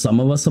he told some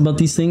of us about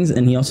these things,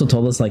 and he also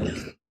told us like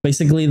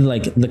basically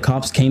like the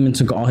cops came and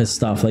took all his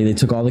stuff. Like they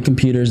took all the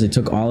computers, they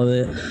took all of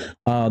it.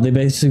 They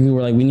basically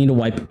were like, we need to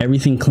wipe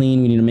everything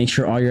clean. We need to make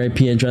sure all your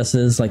IP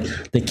addresses, like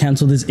they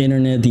canceled his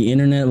internet. The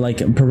internet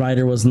like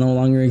provider was no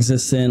longer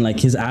existent. Like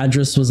his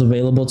address was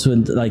available to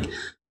like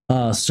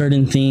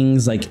certain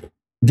things. Like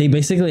they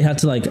basically had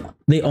to like,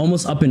 they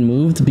almost up and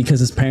moved because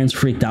his parents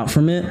freaked out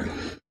from it.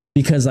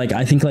 Because like,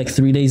 I think like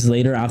 3 days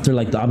later after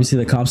like obviously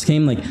the cops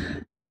came, like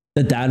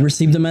the dad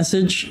received a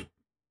message.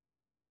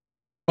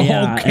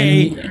 Yeah,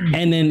 okay.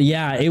 And then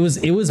yeah, it was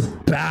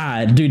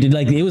bad, dude.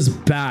 Like it was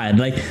bad.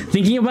 Like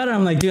thinking about it,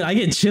 I'm like, dude, I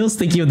get chills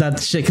thinking of that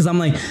shit because I'm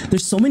like,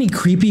 there's so many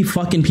creepy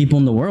fucking people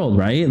in the world,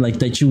 right? Like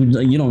that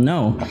you don't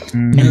know,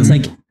 and it's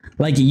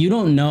like you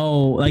don't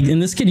know. Like,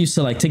 and this kid used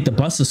to like take the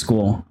bus to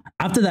school.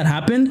 After that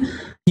happened,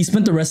 he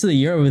spent the rest of the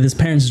year with his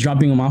parents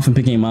dropping him off and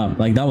picking him up.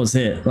 Like that was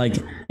it. Like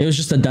it was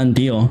just a done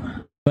deal.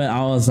 But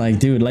I was like,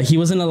 dude, like he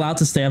wasn't allowed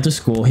to stay after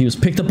school. He was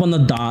picked up on the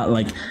dot.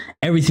 Like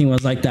everything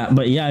was like that.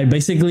 But yeah,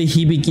 basically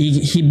he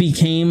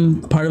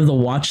became part of the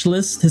watch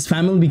list. His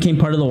family became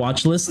part of the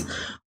watch list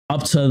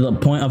up to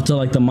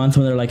like the month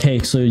when they're like, hey,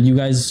 so you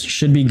guys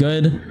should be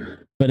good.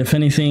 But if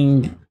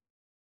anything,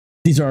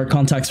 these are our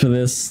contacts for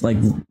this. Like,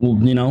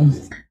 you know,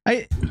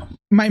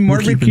 my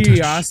morbid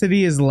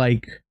curiosity is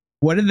like,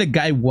 what did the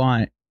guy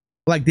want?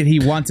 Like, did he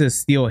want to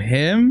steal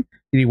him?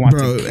 Did he want to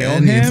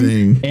kill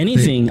him?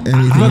 Anything.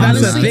 Well, that's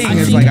the thing.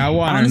 It's like I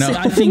want to know.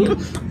 I think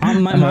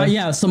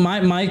So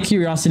my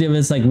curiosity of it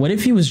is like, what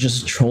if he was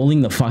just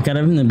trolling the fuck out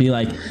of him and be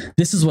like,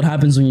 this is what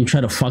happens when you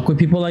try to fuck with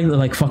people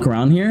like fuck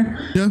around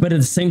here. Yeah. But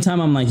at the same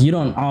time, I'm like, you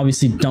don't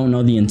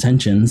know the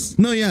intentions.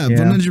 No, yeah,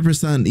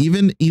 100%.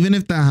 Even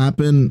if that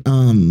happened,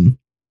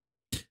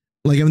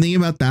 like I'm thinking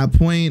about that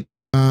point,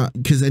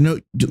 because I know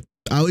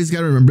I always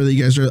gotta remember that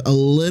you guys are a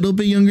little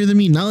bit younger than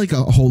me, not like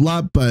a whole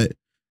lot, but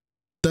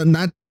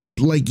not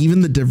like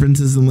even the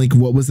differences in like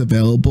what was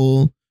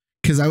available.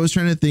 Because I was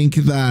trying to think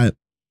that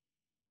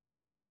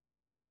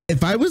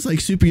if I was like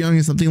super young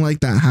and something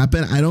like that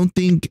happened, I don't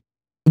think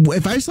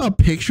if I saw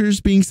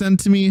pictures being sent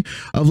to me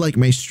of like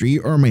my street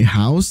or my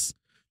house,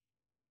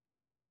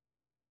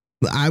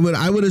 I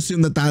would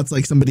assume that that's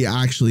like somebody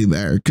actually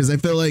there. Because I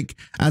feel like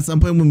at some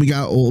point when we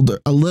got older,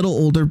 a little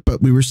older,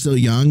 but we were still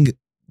young,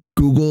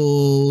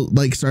 Google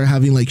like started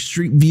having like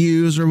street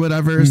views or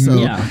whatever. So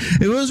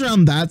it was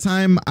around that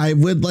time I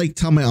would like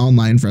tell my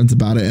online friends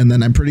about it, and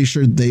then I'm pretty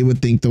sure they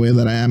would think the way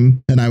that I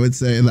am, and I would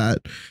say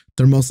that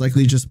they're most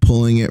likely just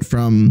pulling it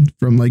from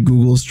like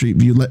Google Street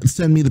View.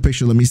 Send me the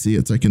picture, let me see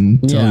it so I can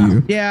tell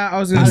you. Yeah, I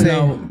was gonna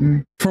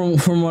say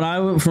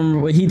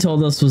from what he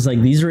told us was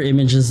like these were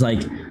images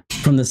like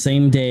from the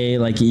same day,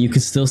 like you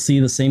could still see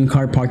the same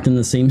car parked in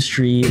the same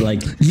street,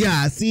 like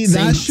see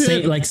that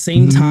shit like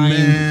same time,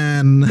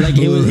 man. Like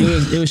it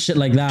was shit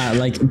like that,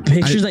 like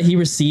pictures that he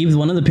received.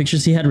 One of the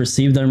pictures he had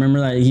received, I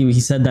remember that he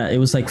said that it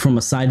was like from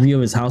a side view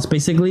of his house,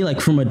 basically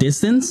like from a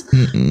distance.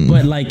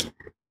 But like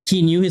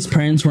he knew his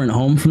parents weren't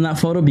home from that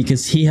photo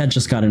because he had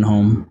just gotten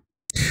home.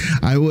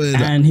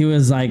 And he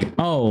was like,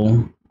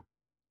 oh,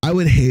 I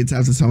would hate to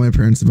have to tell my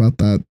parents about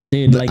that,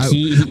 dude. Like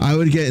I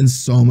would get in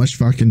so much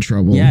fucking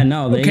trouble. Yeah,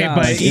 no, but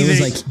like, it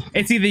was like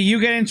it's either you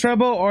get in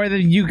trouble or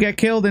that you get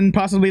killed and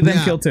possibly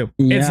then killed too.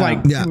 It's like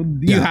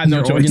you had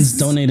no choice. Organs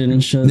donated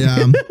and shit.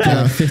 Yeah,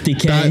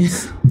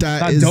 $50K.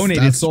 That is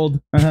donated, sold.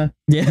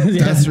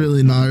 That's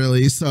really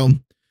gnarly. So,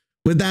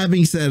 with that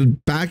being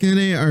said, back in the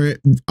day,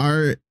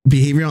 our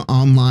behavior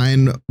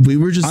online, we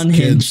were just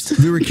unhinged.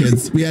 Kids. We were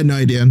kids. We had no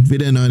idea. We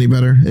didn't know any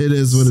better. It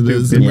is what it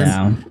is.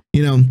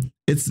 You know,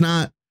 it's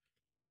not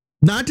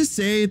to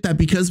say that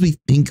because we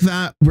think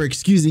that we're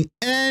excusing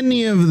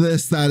any of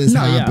this that is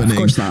happening. Yeah, of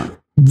course not.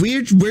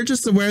 We're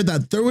just aware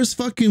that there was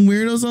fucking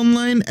weirdos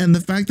online, and the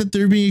fact that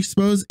they're being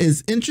exposed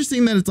is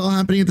interesting that it's all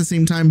happening at the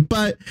same time.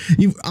 But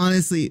you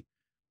honestly,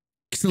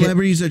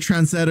 celebrities are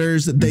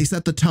trendsetters. They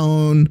set the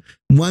tone.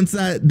 Once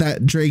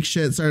that Drake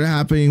shit started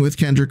happening with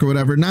Kendrick or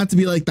whatever, not to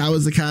be like that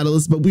was the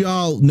catalyst, but we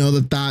all know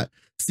that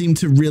seemed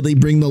to really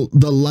bring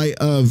the light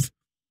of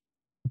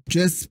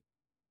just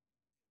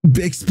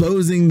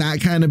exposing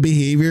that kind of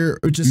behavior.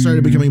 It just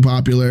started becoming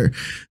popular.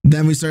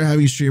 Then we started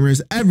having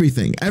streamers,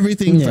 everything.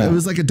 It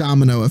was like a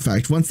domino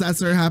effect. Once that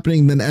started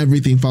happening, then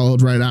everything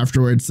followed right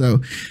afterwards.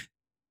 So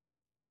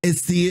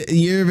it's the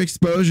year of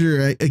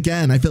exposure.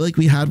 Again, I feel like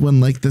we had one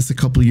like this a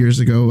couple years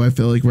ago. I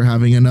feel like we're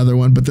having another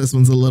one, but this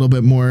one's a little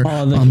bit more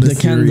on the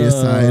serious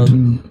side.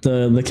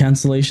 The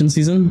cancellation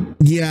season.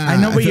 Yeah,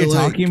 I know what you're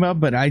talking about,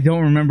 but I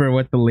don't remember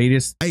what the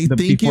latest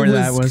before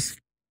that was.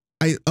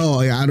 I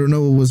don't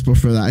know what was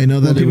before that. I know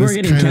that it was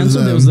getting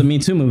canceled. It was the Me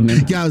Too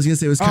movement. Yeah, I was gonna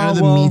say it was kind of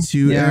the Me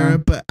Too era,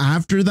 but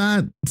after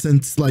that,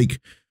 since like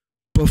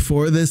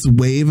before this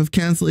wave of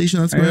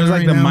cancellation that's going on like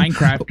right the now,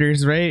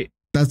 Minecrafters, right?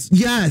 That's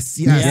yes.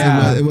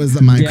 It was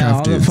the Minecrafters.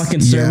 All the fucking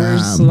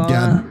servers.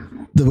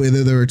 The way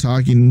that they were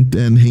talking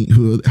and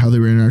how they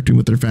were interacting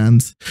with their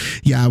fans.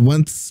 Yeah,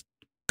 once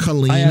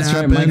Colleen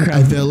happened, right,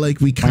 I feel like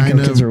we kind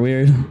of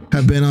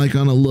have been like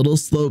on a little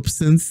slope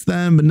since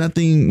then, but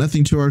nothing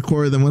too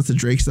hardcore. Then once the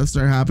Drake stuff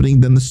started happening,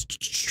 then the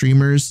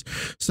streamers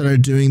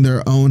started doing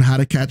their own How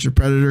to Catch a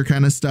Predator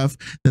kind of stuff.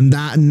 Then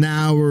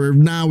now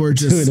we're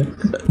just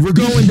we're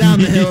going down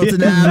the hill. It's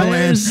an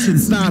avalanche.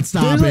 It's not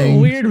stopping. There's a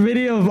weird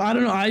video of, I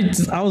don't know,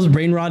 I was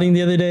brain rotting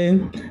the other day,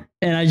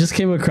 and I just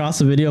came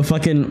across a video of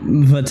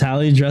fucking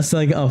Vitaly dressed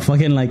like a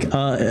fucking like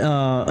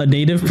a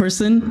native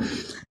person.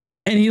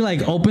 And he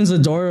like opens the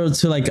door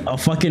to like a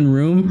fucking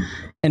room,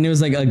 and it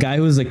was like a guy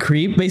who was a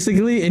creep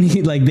basically, and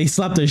he like they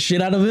slapped the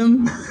shit out of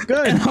him.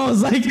 Good. And I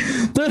was like,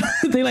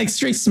 they like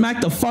straight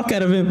smacked the fuck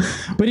out of him.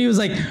 But he was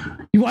like,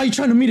 "Why are you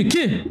trying to meet a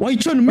kid? Why are you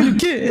trying to meet a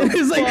kid?" And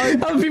it's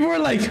like people were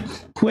like,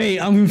 "Wait,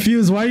 I'm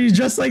confused. Why are you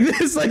dressed like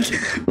this?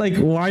 Like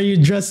why are you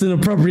dressed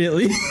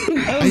inappropriately?"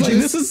 I was like,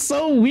 this is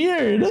so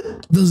weird.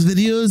 Those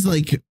videos,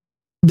 like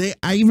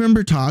I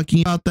remember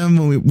talking about them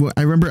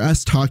I remember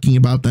us talking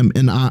about them,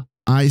 and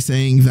I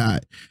saying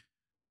that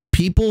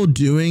people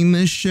doing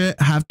this shit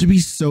have to be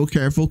so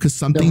careful because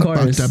something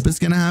fucked up is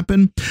going to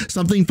happen.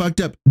 Something fucked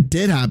up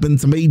did happen.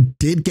 Somebody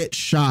did get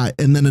shot.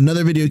 And then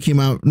another video came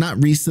out,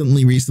 not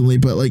recently,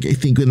 but like I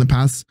think in the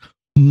past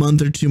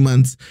month or 2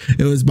 months,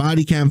 it was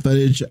body cam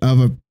footage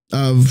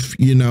of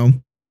you know,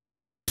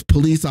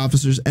 police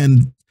officers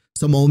and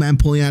some old man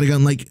pulling out a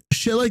gun. Like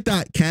shit like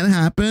that can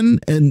happen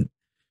and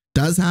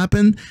does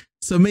happen.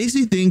 So it makes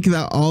me think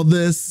that all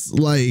this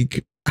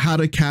like How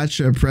to Catch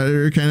a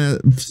Predator kind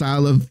of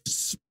style of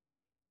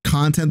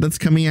content that's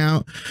coming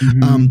out,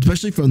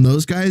 especially from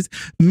those guys,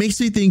 makes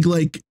me think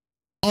like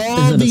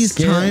all these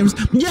times.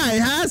 Yeah,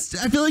 it has.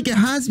 I feel like it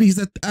has, because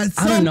at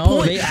some I don't know.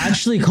 Point, they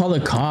actually call the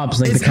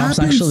cops. Like the cops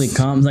actually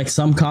come. Like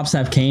some cops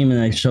have came and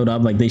like showed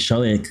up. Like they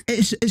show it.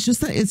 It's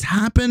just that it's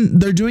happened.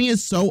 They're doing it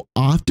so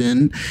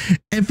often,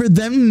 and for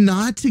them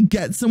not to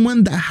get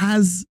someone that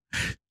has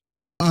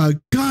a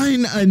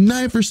gun, a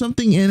knife or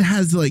something, and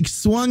has like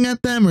swung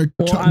at them or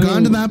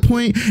gone to that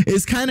point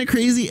is kind of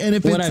crazy. And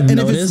if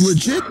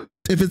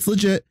it's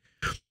legit,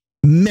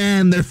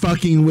 man, they're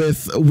fucking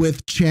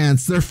with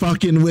chance. They're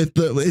fucking with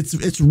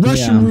it's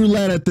Russian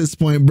roulette at this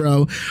point,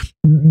 bro.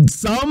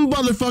 Some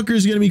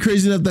motherfucker's gonna be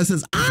crazy enough that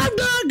says, "I'm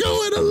not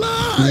going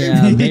alive."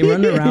 Yeah, they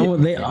run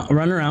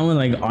around with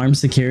like armed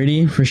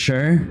security for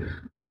sure.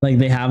 Like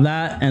they have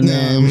that, and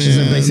then which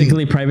is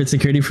basically private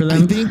security for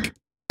them.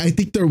 I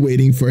think they're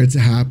waiting for it to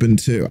happen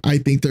too. I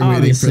think they're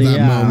waiting for that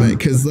moment,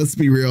 because let's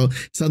be real,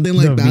 something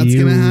like that's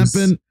gonna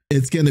happen.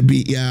 It's gonna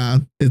be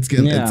it's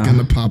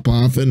gonna pop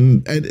off,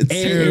 and it's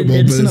terrible.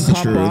 It's gonna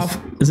pop off.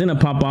 It's gonna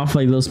pop off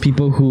like those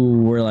people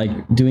who were like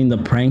doing the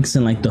pranks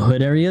in like the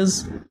hood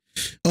areas.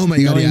 Oh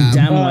my god,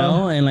 damn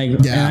well. And like,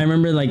 and I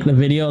remember like the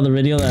video that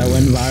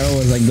went viral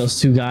was like those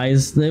two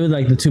guys. They were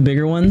like the two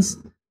bigger ones,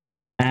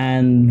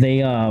 and they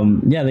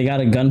they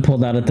got a gun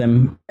pulled out at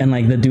them, and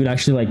like the dude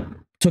actually like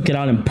took it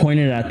out and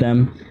pointed at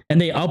them, and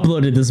they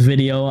uploaded this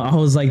video. I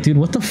was like, dude,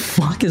 what the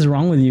fuck is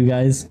wrong with you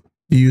guys?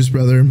 Views,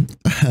 brother.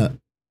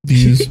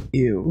 Views.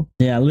 Ew.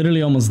 Yeah,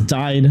 literally almost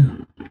died.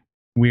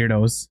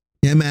 Weirdos.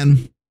 Yeah,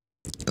 man.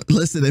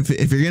 Listen, if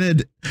you're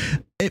gonna,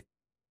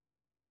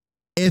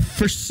 if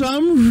for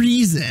some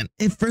reason,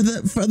 for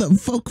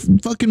the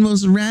fucking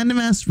most random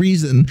ass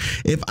reason,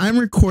 if I'm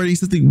recording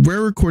something,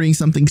 we're recording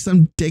something,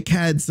 some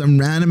dickhead, some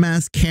random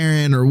ass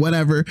Karen or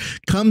whatever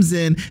comes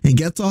in and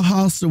gets all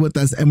hostile with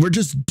us, and we're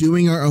just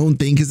doing our own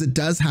thing, because it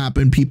does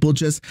happen. People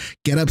just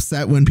get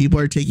upset when people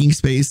are taking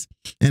space,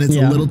 and it's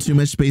a little too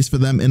much space for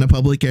them in a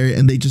public area,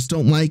 and they just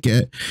don't like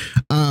it.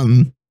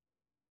 And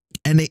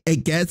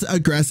it gets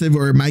aggressive,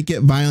 or it might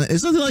get violent. If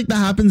something like that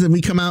happens and we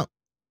come out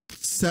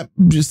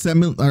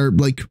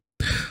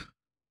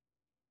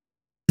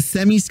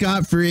semi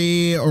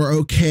scot-free or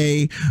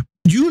okay,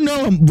 you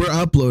know, we're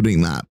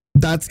uploading that.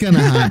 That's gonna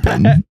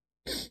happen.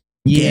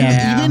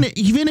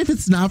 Even if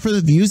it's not for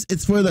the views,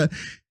 it's for the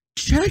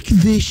check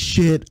this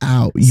shit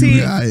out, you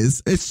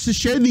guys. It's to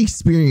share the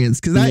experience,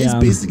 because that is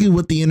basically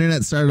what the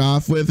internet started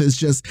off with, is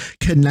just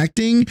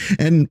connecting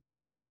and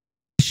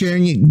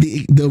sharing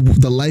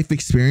the life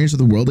experience or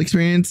the world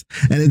experience.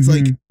 And it's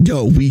like,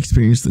 yo, we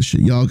experienced this shit,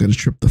 y'all gotta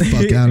trip the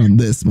fuck out on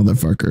this,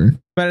 motherfucker.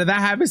 But if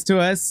that happens to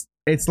us,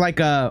 it's like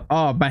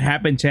by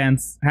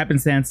happenstance.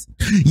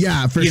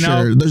 Yeah, for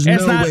sure. There's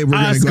no way we're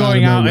gonna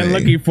going out and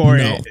looking for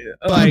it.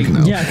 Like,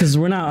 yeah, because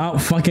we're not out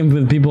fucking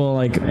with people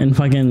like in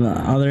fucking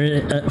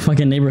other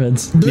fucking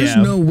neighborhoods. There's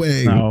no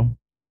way. No.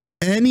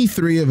 Any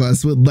three of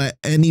us would let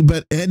any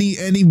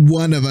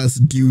one of us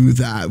do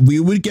that. We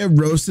would get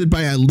roasted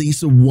by at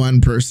least one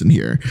person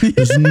here.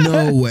 There's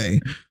no way.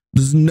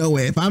 There's no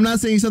way. If I'm not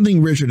saying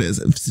something, Richard is.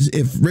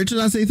 If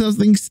Richard's not saying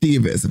something,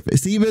 Steve is. If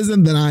Steve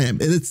isn't, then I am.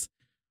 It's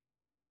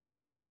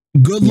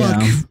good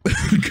luck.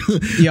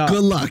 Good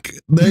luck.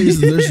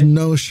 There's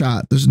no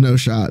shot. There's no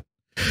shot.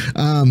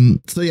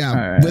 So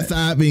yeah, with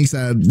that being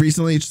said,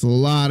 recently just a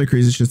lot of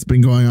crazy shit's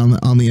been going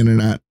on the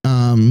internet.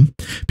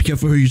 Be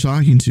careful who you're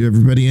talking to,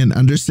 everybody, and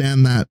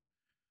understand that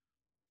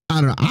I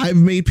don't know. I've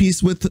made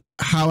peace with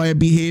how I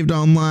behaved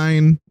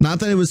online. Not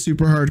that it was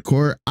super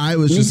hardcore. I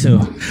was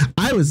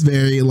I was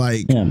very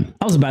like, I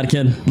was a bad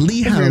kid.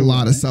 Lee had a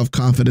lot of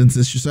self-confidence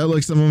issues. So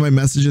like some of my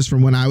messages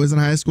from when I was in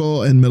high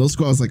school and middle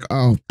school, I was like,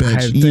 oh,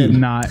 bitch,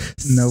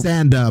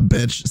 stand up,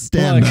 bitch,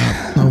 stand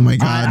up. Oh my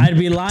God. I'd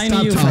be lying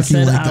to you if I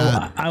said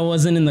I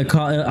wasn't in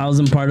I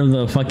wasn't part of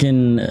the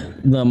fucking,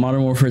 the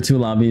Modern Warfare 2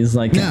 lobbies.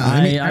 Like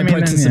I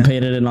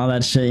participated in all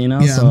that shit, you know?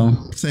 Yeah, so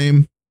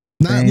same.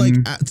 Not like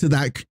to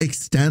that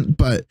extent,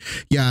 but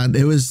yeah,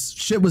 it was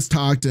shit was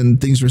talked and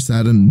things were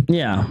said and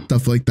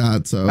stuff like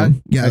that. So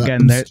yeah,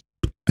 again,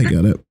 I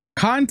get it.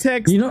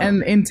 Context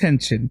and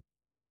intention.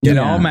 It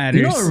all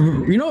matters.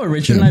 You know what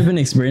Richard and I've been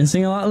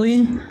experiencing a lot,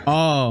 Lee?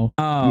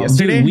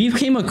 Yesterday? Dude, we've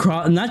came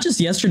across, not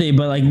just yesterday,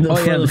 but like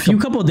for the few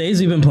couple of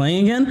days we've been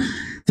playing again,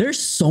 there's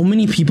so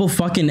many people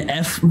fucking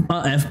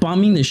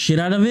F-bombing the shit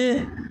out of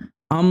it.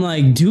 I'm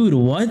like, dude,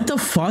 what the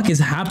fuck is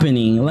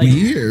happening? Like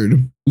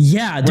weird.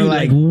 Yeah, dude,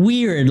 like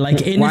weird.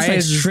 Like, and it's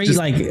like straight, just,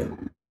 like,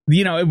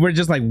 you know, we're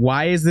just like,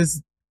 why is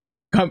this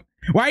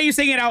why are you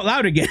saying it out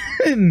loud again?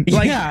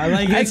 Like, yeah,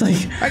 like it's like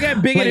I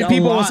got bigoted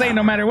people will say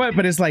no matter what,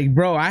 but it's like,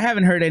 bro, I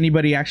haven't heard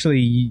anybody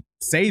actually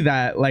say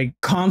that, like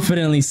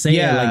confidently say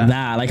it like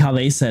that, like how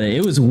they said it.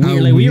 It was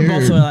weird. Like we were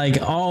both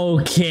like,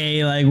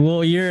 okay, like,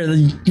 well, you're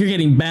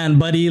getting banned,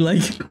 buddy.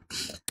 Like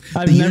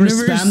I've never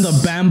spammed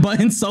the ban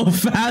button so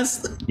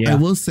fast. I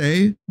will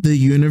say the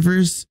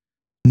universe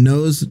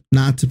knows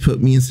not to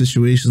put me in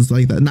situations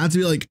like that. Not to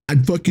be like,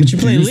 I'd fucking do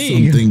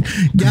something.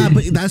 Yeah,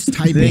 but that's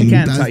typing.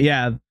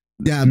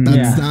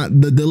 That's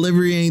not, the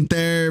delivery ain't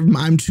there.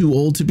 I'm too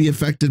old to be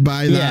affected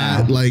by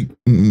that. Like,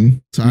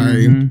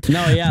 sorry.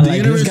 No, yeah,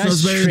 like this guy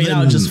straight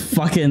out just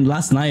fucking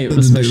last night,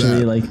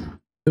 especially like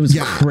it was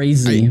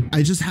crazy.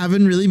 I just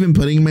haven't really been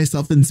putting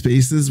myself in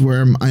spaces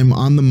where I'm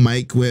on the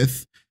mic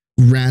with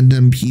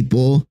random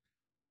people.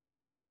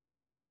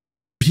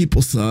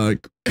 People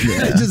suck.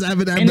 I just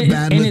haven't had the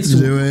bandwidth to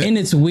do it. And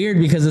it's weird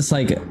because it's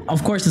like,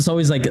 of course, it's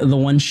always like the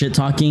one shit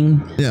talking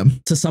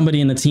to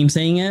somebody in the team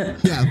saying it.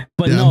 Yeah.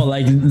 But no,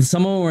 like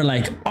someone were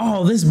like,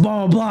 oh, this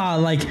blah, blah,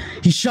 like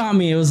he shot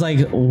me. It was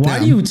like, why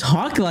do you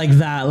talk like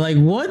that? Like,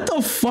 what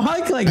the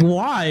fuck? Like,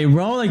 why,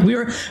 bro? Like we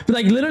were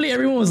like, literally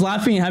everyone was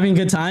laughing and having a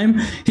good time.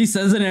 He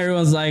says it and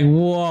everyone's like,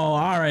 whoa,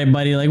 all right,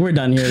 buddy. Like we're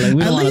done here. Like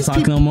we don't want to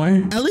talk no more.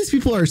 At least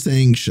people are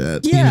saying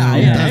shit. Yeah.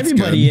 You know?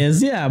 Everybody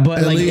is. Yeah. But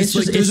at like, it's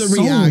just, there's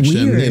a reaction,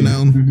 so weird. You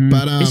know?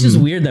 But it's just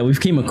weird that we've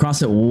came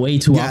across it way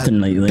too often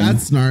lately.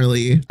 That's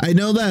gnarly. I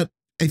know that.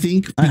 I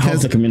think I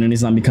hope the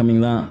community's not becoming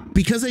that.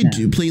 Because I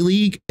do play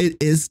League,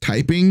 it is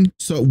typing.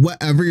 So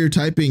whatever you're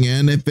typing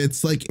in, if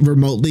it's like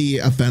remotely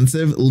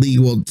offensive,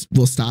 League will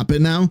stop it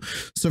now.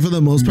 So for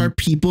the most part,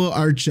 people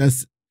are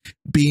just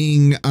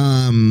being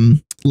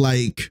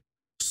like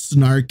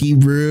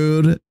snarky,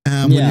 rude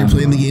when you're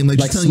playing the game, like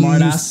just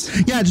smart ass.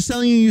 Just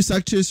telling you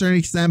suck to a certain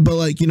extent, but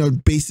like, you know,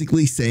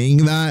 basically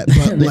saying that.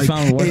 But they like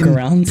found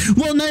workarounds.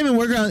 Well, not even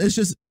workaround. It's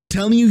just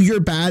telling you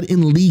you're bad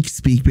in League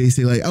speak,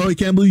 basically. Like, oh, I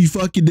can't believe you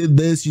fucking did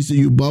this. You said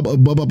you blah blah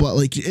blah blah blah.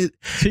 Like it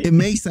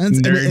makes sense,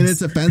 and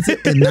it's offensive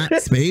in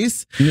that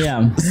space.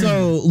 Yeah.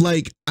 So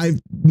like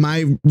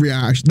my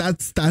reaction,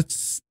 that's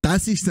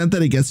the extent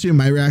that it gets to.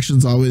 My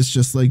reaction's always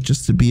just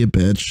to be a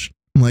bitch.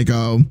 I'm like,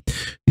 oh,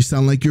 you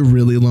sound like you're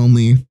really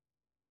lonely.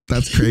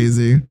 That's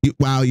crazy.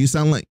 Wow, you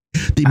sound like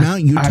the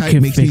amount you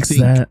type makes me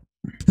think that.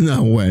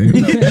 No way.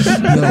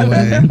 No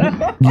way.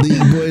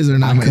 League boys are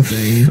not my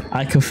thing.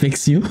 I could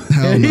fix you.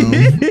 Hell no.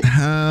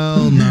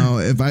 Hell no.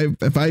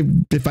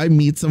 If I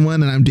meet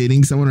someone and I'm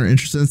dating someone or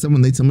interested in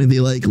someone, they tell me they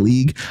like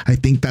League, I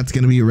think that's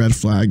gonna be a red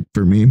flag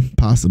for me,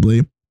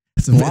 possibly.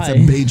 It's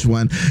a beige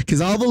one,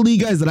 because all the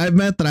League guys that I've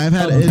met that I've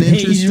had an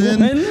interest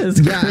in, at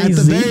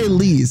the very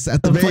least,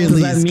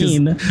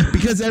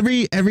 because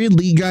every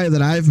League guy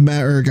that I've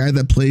met or a guy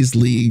that plays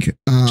League,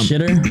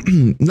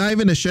 shitter, not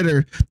even a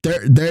shitter,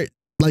 they're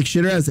like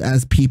shitter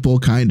as people,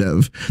 kind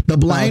of. The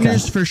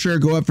blinders for sure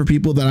go up for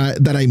people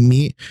that I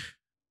meet,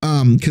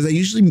 because I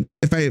usually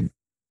if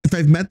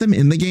I've met them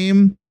in the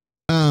game,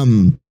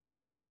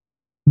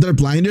 their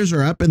blinders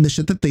are up and the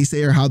shit that they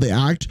say or how they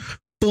act.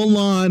 Full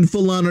on,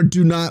 or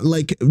do not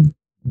like.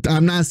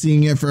 I'm not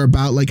seeing it for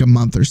about like a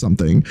month or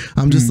something.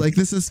 I'm just like,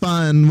 this is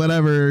fun,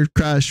 whatever,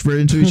 crush, we're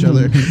into each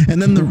other,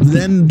 and then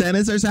then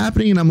it starts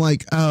happening, and I'm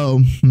like,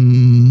 oh,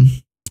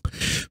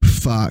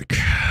 fuck.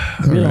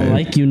 We don't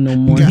like you no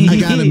more. I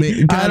gotta make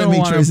choices here. I don't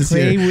want to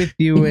play with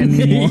you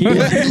anymore.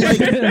 Like,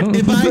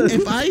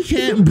 if I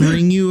can't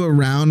bring you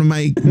around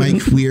my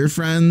queer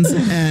friends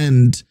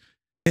and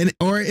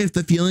or if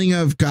the feeling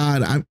of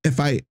God, if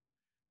I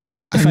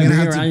bring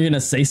around, you're gonna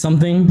say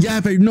something. Yeah,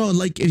 if I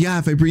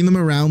bring them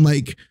around,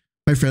 like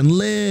my friend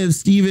Liv,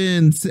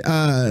 Steven,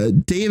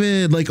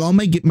 David, like all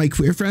my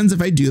queer friends,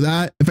 if I do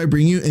that, if I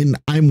bring you and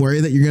I'm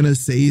worried that you're gonna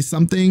say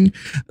something,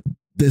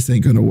 this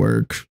ain't gonna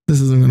work.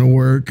 This isn't gonna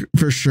work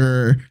for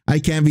sure. I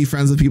can't be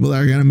friends with people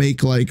that are gonna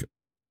make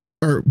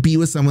or be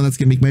with someone that's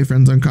gonna make my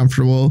friends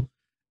uncomfortable.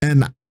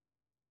 And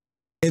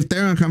if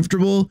they're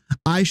uncomfortable,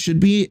 I should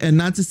be. And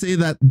not to say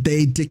that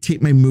they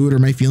dictate my mood or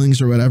my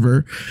feelings or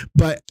whatever,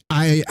 but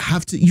you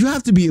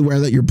have to be aware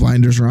that your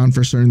blinders are on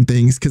for certain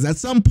things, because at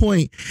some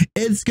point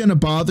it's going to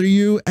bother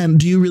you. And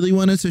do you really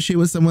want to associate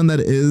with someone that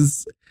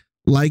is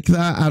like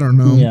that? I don't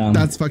know. Yeah.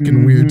 That's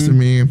fucking weird to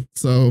me.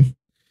 So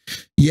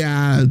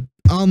yeah,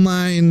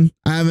 online,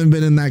 I haven't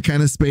been in that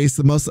kind of space.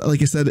 The most,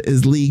 like I said,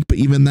 is League, but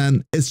even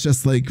then it's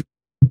just like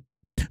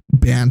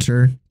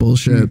banter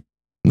bullshit.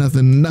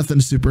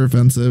 Nothing super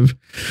offensive.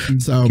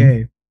 So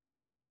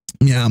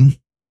yeah.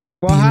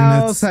 Well,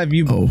 how else have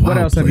you what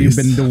else have you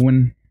been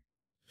doing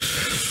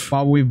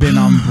while we've been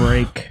on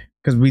break?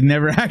 Because we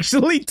never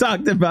actually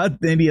talked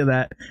about any of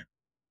that.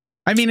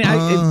 I mean, I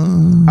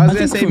was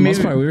gonna say for the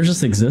most part we were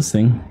just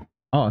existing.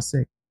 Oh,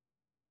 sick.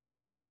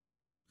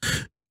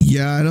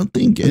 Yeah, I don't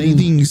think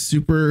anything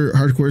super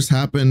hardcore's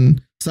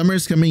happened.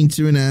 Summer's coming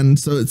to an end,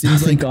 so it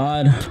seems like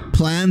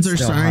plans are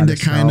starting to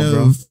kind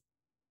of,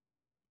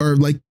 or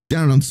like, I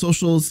don't know,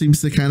 social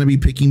seems to kind of be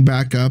picking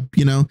back up.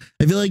 You know,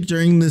 I feel like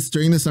during the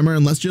summer,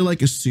 unless you're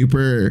like a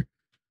super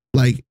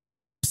like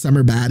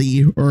summer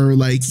baddie, or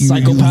like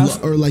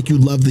you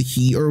love the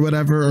heat or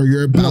whatever, or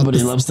you're about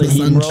nobody loves the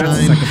heat,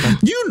 sunshine.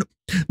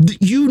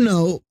 You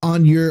know,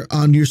 on your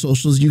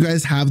socials, you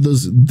guys have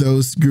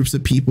those groups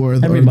of people, or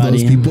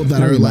those people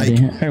that are like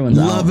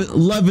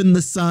loving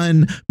the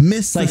sun,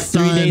 miss like the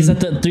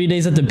sun. 3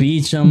 days at the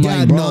beach. I'm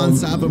like, bro,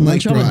 nonstop. I'm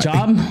like, bro, a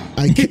job?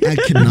 I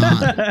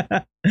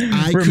cannot.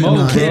 I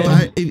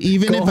cannot.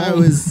 Even if I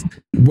was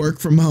work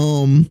from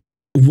home,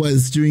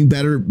 was doing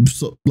better,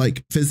 so,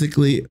 like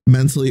physically,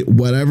 mentally,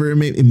 whatever it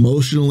may,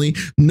 emotionally,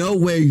 no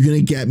way you're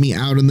gonna get me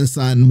out in the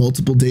sun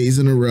multiple days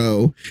in a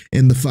row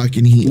in the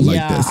fucking heat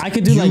like this. I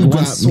could do like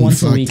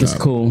once a week is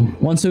cool.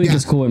 Once a week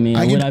is cool with me.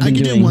 I could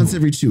do it once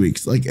every 2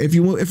 weeks. Like if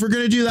we're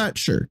gonna do that,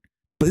 sure.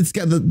 But it's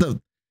got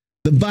the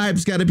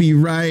vibes got to be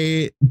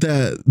right.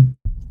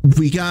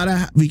 We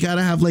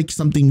gotta have like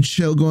something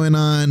chill going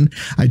on.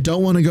 I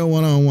don't want to go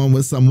one-on-one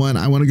with someone.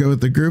 I want to go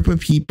with a group of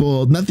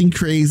people. Nothing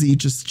crazy,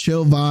 just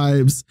chill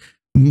vibes.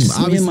 Just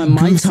obviously my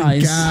mind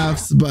ties.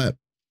 Gaffs, but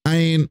I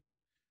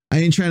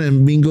ain't trying to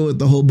mingle with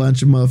the whole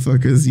bunch of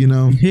motherfuckers, you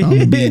know, on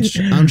the beach.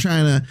 I'm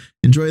trying to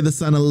enjoy the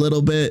sun a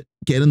little bit,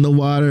 get in the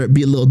water,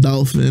 be a little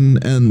dolphin.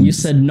 And you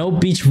said no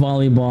beach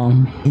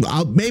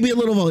volleyball. Maybe a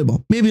little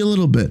volleyball, maybe a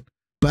little bit.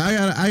 But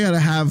I gotta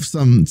have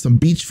some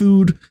beach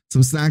food,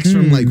 some snacks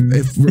from, like,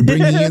 if we're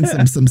bringing in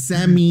some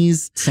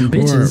Sammys, some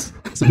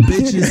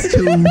bitches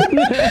too,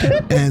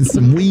 and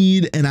some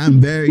weed, and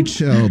I'm very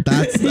chill.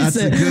 That's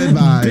a good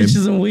vibe.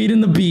 Bitches and weed in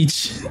the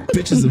beach.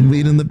 Bitches and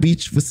weed in the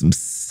beach with some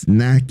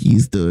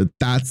snackies, dude.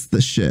 That's the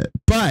shit.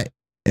 But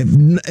if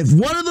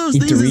one of those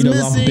things is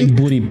missing, big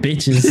booty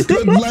bitches.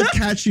 Good luck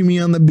catching me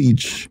on the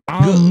beach.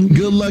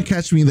 Good luck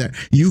catching me there.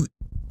 You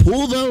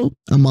pool though?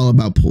 I'm all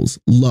about pools.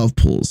 Love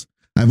pools.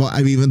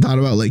 I've even thought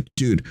about, like,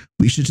 dude,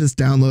 we should just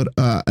download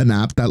an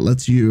app that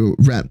lets you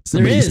rent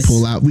somebody's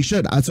pool out. We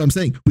should. That's what I'm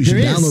saying. We should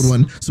download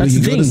one so we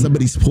can go to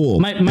somebody's pool.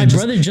 My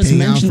brother just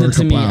mentioned it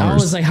to me. I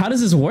was like, how does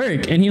this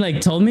work? And he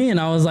like told me, and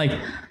I was like,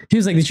 he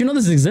was like, did you know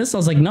this exists? I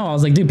was like, no. I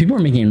was like, dude, people are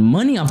making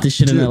money off this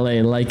shit in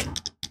LA. Like,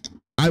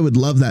 I would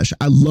love that shit.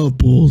 I love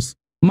pools.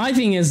 My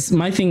thing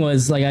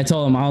was, like, I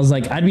told him, I was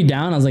like, I'd be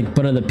down. I was like,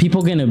 but are the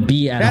people gonna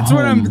be at home? That's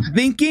what I'm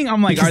thinking.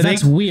 I'm like,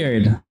 that's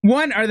weird.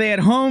 One, are they at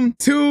home?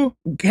 Two,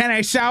 can I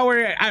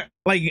shower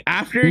like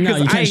after? No,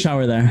 you can't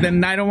shower there.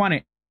 Then I don't want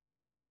it.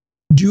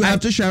 Do you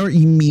have to shower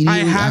immediately?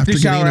 I have to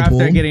shower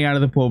after getting out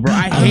of the pool, bro.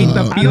 I hate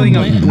the feeling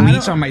of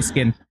bleach on my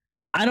skin.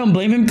 I don't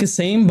blame him,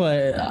 Kassem,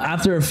 but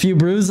after a few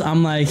brews,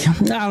 I'm like,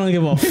 I don't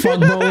give a fuck,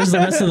 bro. Where's the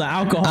rest of the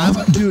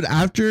alcohol? Dude,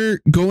 after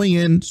going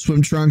in,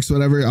 swim trunks,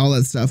 whatever, all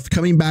that stuff,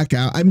 coming back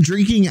out, I'm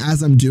drinking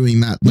as I'm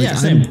doing that. Like,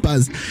 I'm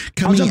buzzed.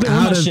 Coming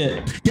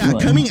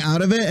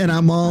out of it, and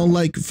I'm all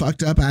like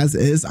fucked up as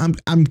is.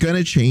 I'm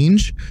gonna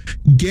change.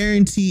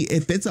 Guarantee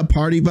if it's a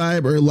party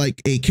vibe or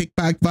like a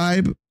kickback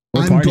vibe,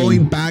 I'm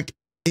going back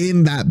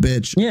in that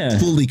bitch. Yeah,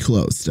 fully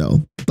clothed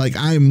still. Like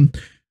I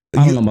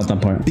don't know about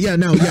that part. Yeah,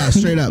 no, yeah,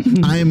 straight up.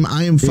 I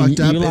am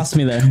fucked up. You lost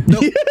me there. No,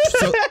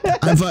 so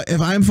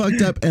if I'm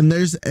fucked up and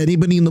there's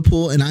anybody in the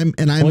pool and I'm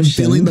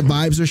feeling the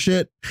vibes or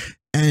shit,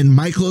 and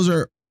my clothes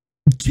are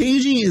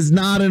changing is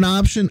not an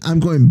option, I'm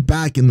going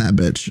back in that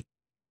bitch.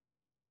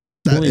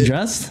 Fully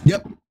dressed?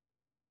 Yep.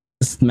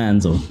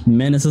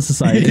 Menace of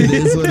society. It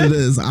is what it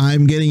is.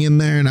 I'm getting in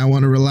there and I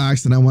want to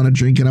relax and I want to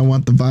drink and I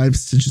want the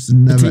vibes to just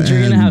never end.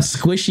 You're gonna have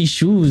squishy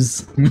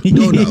shoes.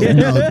 No.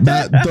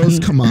 Those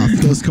come off.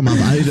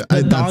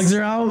 The dogs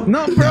are out.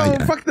 No, bro.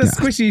 Fuck the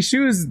squishy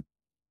shoes.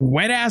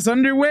 Wet ass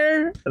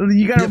underwear.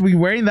 You gotta be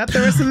wearing that the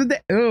rest of the day.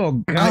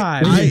 Oh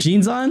god. With your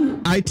jeans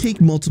on. I take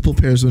multiple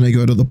pairs when I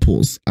go to the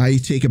pools. I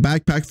take a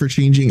backpack for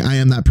changing. I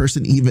am that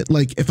person. Even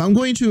like if I'm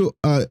going to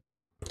I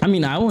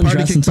mean, I won't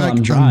dress until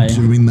I'm dry.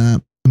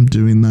 I'm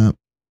doing that.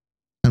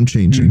 I'm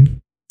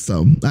changing.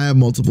 So I have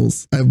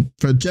multiples.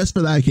 Just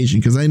for that occasion,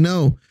 because I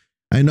know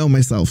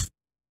myself.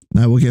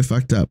 I will get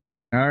fucked up.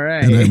 All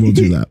right. And I will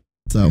do that.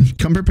 So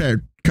come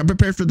prepared. come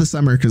prepared for the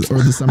summer or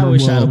the summer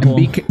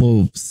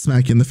will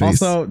smack you in the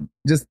face. Also,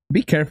 just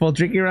be careful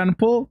drinking around the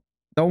pool.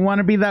 Don't want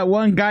to be that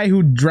one guy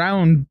who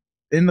drowned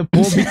in the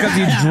pool because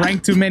you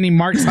drank too many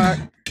Mike's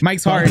Hard.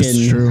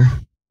 That's true.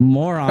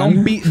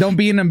 Moron. Don't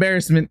be an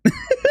embarrassment.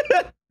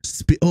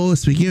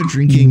 Speaking of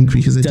drinking,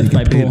 because I did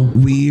get paid,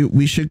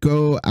 we should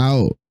go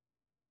out.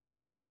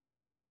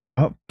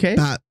 Okay.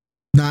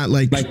 Not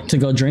like to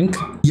go drink.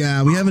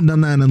 Yeah, we haven't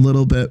done that in a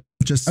little bit.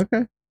 Just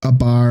a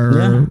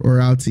bar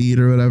or out to eat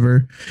or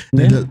whatever.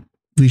 Yeah.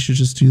 We should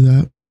just do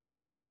that.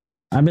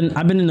 I've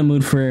been in the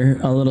mood for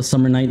a little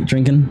summer night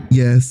drinking.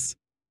 Yes.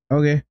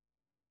 Okay.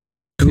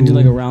 We could do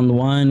like a round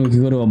one. We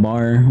could go to a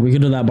bar. We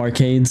could do that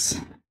barcades.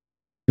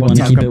 We want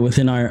to keep it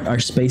within our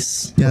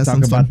space. Yeah, we'll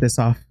talk about this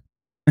off.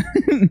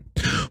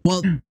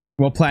 Well,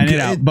 we'll plan it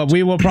out, but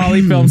we will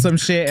probably film some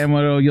shit and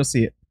you'll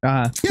see it.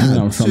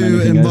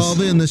 To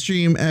involve it in the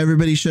stream,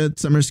 everybody should.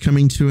 Summer's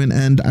coming to an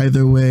end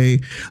either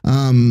way.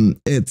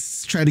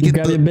 It's try to get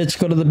your bitch,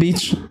 go to the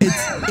beach.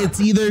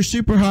 It's either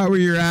super hot where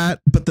you're at,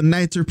 but the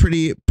nights are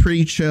pretty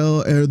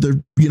chill, or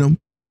they're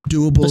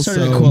doable. It's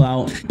starting to cool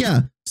out.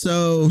 Yeah,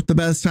 so the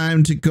best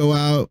time to go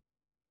out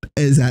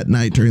is at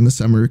night during the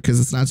summer because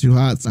it's not too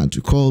hot, it's not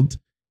too cold.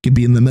 You can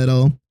be in the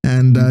middle,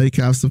 and you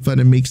can have some fun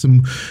and make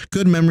some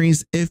good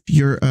memories if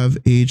you're of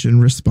age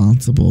and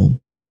responsible.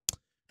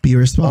 Be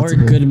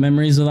responsible. Or good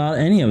memories without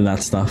any of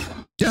that stuff.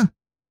 Yeah.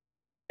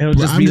 It'll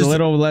just be a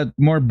little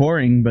more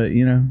boring, but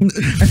I'm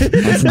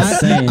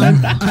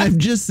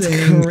just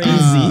saying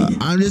crazy.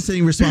 I'm just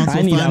saying responsible.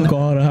 I need fun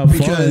alcohol to have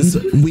because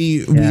fun.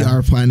 we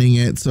are planning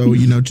it. So,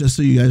 just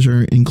so you guys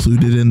are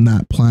included in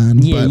that plan.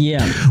 But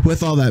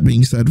with all that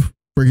being said,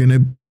 we're going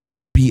to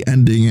be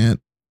ending it.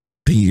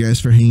 Thank you guys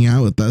for hanging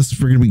out with us.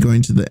 We're going to be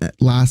going to the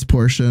last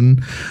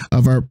portion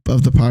of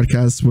the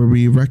podcast where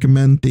we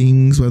recommend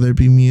things, whether it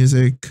be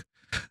music,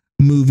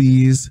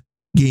 movies,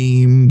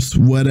 games,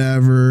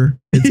 whatever.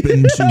 It's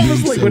been 2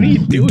 weeks. Like, what are you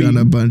doing? We've done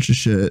a bunch of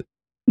shit.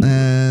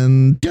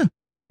 And yeah.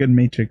 Good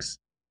Matrix.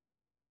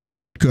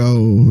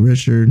 Go,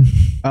 Richard.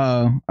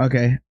 Oh,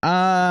 okay.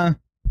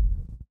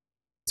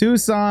 2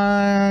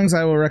 songs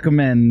I will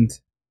recommend.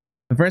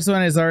 The first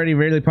one is already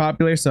really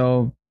popular,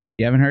 so if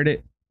you haven't heard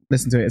it,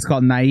 listen to it. It's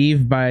called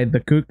Naive by the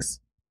Kooks.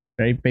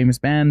 Very famous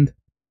band.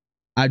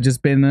 I've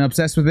just been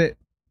obsessed with it.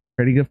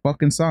 Pretty good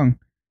fucking song.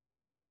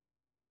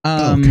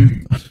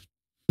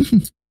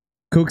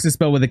 Kooks is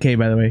spelled with a K,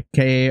 by the way.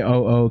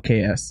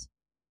 Kooks.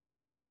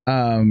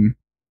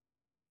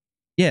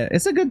 Yeah,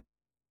 it's a good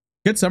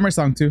summer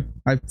song too.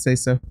 I'd say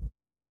so.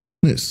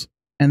 Nice.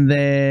 And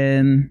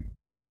then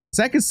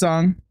second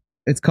song,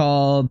 it's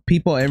called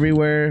People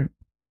Everywhere,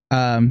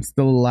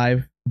 Still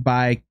Alive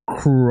by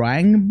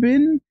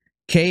Khruangbin.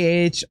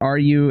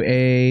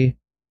 Khruangbin.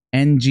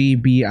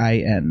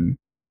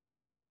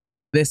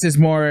 This is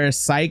more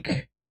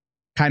psych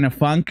kind of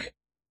funk.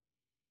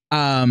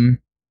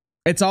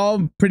 It's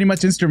all pretty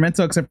much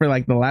instrumental except for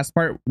like the last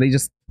part. They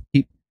just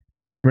keep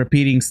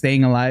repeating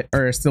 "staying alive"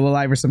 or "still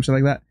alive" or some shit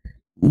like that.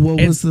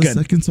 What was the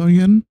second song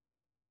again?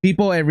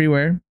 People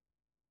Everywhere.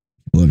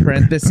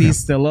 Parentheses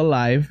Still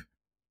Alive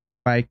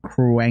by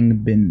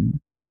Khruangbin.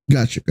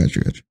 Gotcha.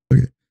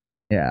 Okay.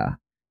 Yeah.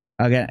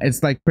 Again,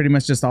 it's like pretty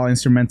much just all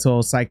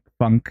instrumental psych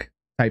funk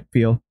type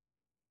feel.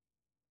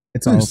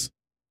 It's a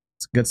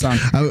good song.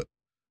 I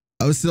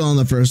was still on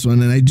the first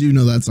one, and I do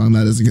know that song.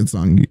 That is a good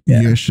song.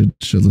 You guys should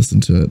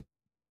listen to it.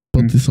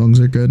 Both the songs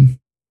are good.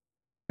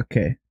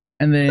 Okay.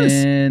 And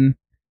then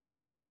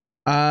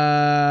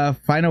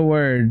final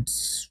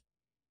words.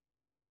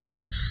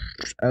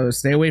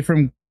 Stay away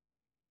from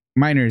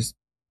minors.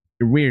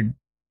 You're weird.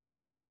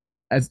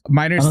 As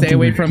minors, stay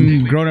away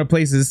from grown-up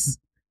places.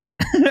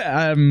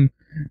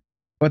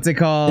 What's it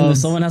called? And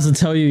someone has to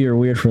tell you you're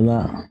weird for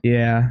that.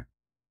 Yeah.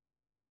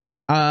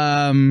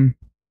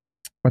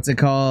 What's it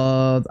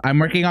called? I'm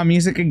working on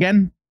music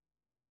again.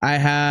 I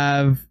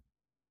have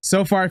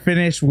so far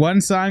finished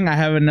 1 song. I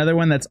have another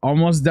one that's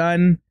almost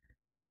done.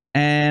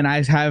 And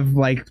I have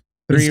like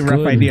 3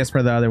 rough ideas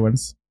for the other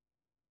ones.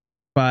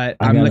 But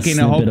I'm looking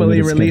to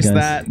hopefully release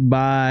that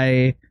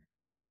by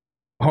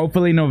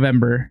hopefully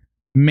November.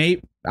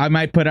 I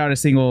might put out a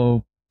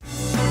single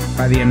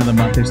by the end of the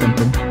month or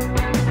something.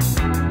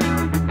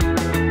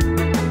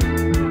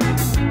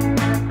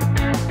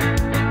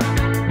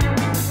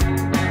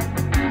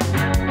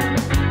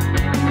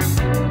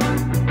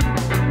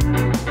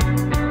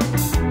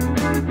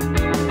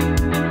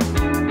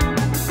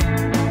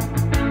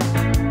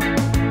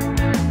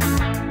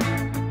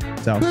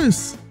 So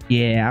nice.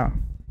 Yeah.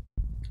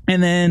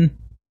 And then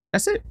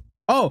that's it.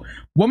 Oh,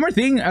 one more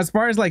thing as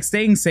far as like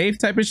staying safe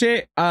type of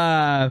shit.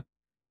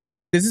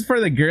 This is for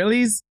the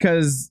girlies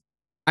because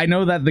I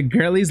know that the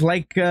girlies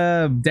like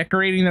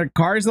decorating their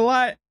cars a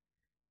lot.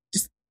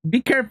 Just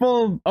be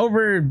careful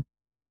over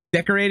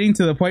decorating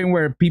to the point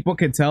where people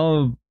can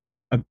tell,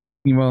 can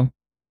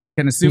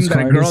assume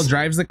that a girl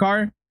drives the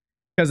car,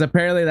 because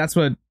apparently that's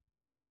what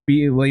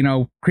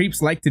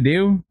creeps like to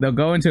do. They'll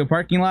go into a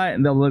parking lot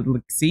and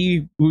they'll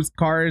see whose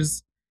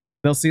cars.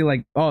 They'll see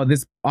like, oh,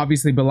 this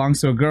obviously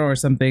belongs to a girl or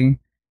something,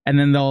 and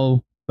then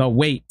they'll they'll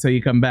wait till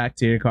you come back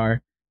to your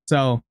car.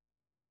 So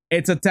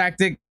it's a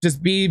tactic.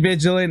 Just be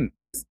vigilant.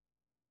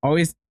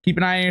 Always keep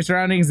an eye on your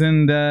surroundings,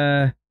 and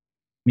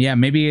yeah,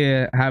 maybe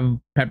have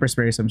pepper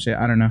spray or some shit.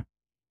 I don't know.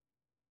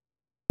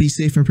 Be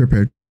safe and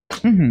prepared.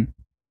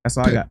 That's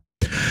all I got.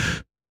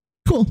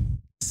 Cool.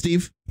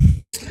 Steve?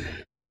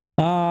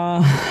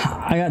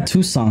 I got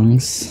 2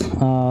 songs.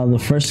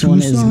 The first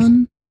one is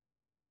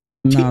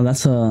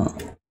that's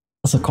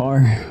a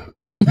car.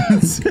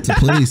 It's a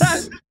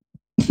place.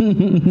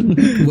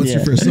 What's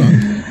your first song?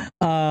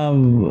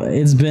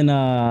 It's been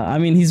I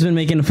mean, he's been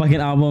making a fucking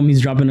album.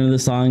 He's dropping another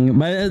song,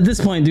 but at this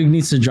point, dude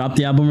needs to drop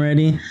the album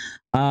already.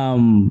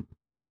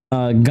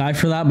 Guy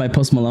for That by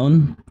Post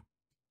Malone.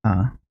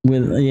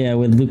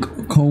 With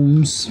Luke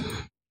Combs.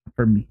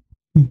 For me.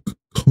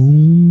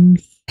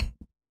 Combs.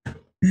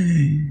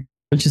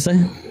 What'd you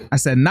say? I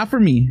said not for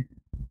me.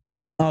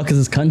 Oh, because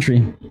it's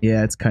country.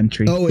 Yeah, it's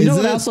country. Oh, you know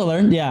what I also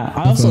learned? Yeah,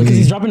 I also, because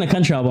he's dropping a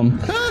country album,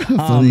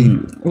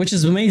 which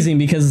is amazing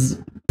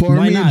because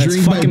why not?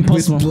 It's fucking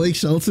Post Malone. Blake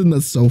Shelton.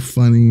 That's so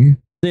funny.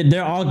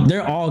 They're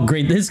all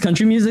great. His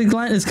country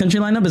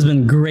lineup has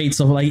been great.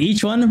 So like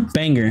each one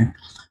banger.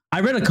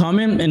 I read a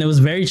comment and it was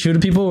very true to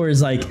people where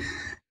it's like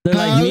they're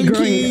like me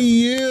growing.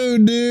 You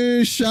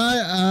dude, shut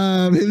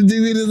up! Him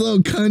doing his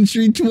little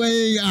country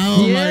twang.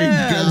 Oh my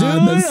god,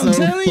 dude, that's so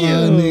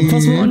funny.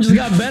 Post Malone just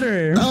got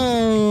better.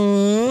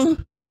 Oh.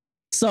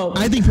 So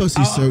I think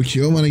Posty's so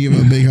cute. I want to give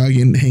him a big hug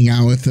and hang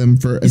out with him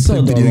and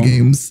play video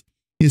games.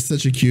 He's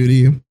such a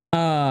cutie.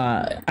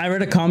 I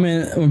read a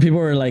comment when people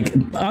were like,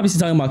 obviously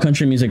talking about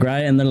country music,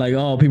 right? And they're like,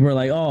 oh, people are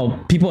like, oh,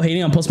 people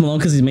hating on Post Malone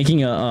because he's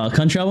making a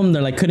country album.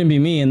 They're like, couldn't be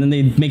me. And then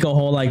they make a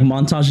whole like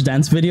montage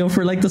dance video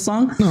for like the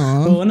song.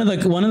 But one of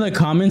the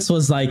comments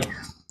was like,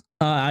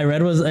 I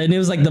read was, and it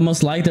was like the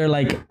most liked. They're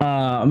like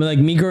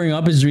me growing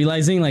up is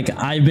realizing like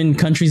I've been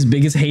country's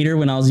biggest hater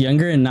when I was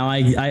younger, and now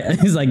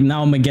he's like,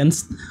 now I'm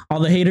against all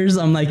the haters.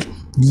 I'm like,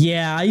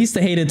 yeah, I used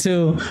to hate it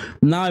too.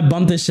 Now I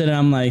bump this shit, and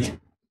I'm like,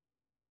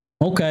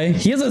 okay.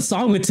 He has a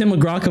song with Tim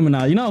McGraw coming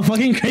out. You know how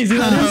fucking crazy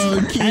that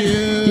is? Cute. And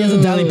he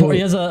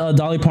has a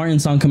Dolly Parton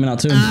song coming out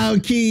too. How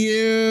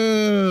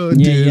cute.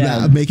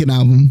 Dude, make an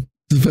album.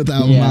 Just put the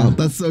album out.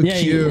 That's so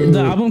cute.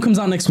 The album comes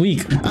out next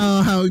week.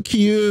 Oh, how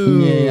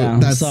cute. Yeah.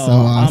 That's so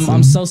awesome.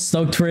 I'm so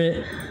stoked for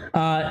it.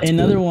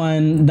 Another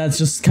one that's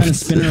just kind of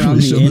spinning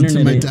around the internet.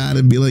 To my dad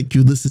and be like,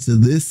 you listen to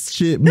this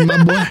shit, my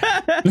boy.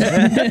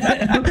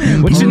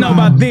 What you know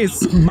about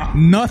this?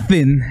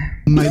 Nothing.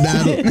 My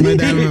dad and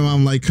my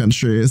mom like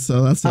country,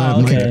 so that's why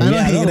I'm okay. like,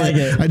 I don't hate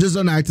it. I just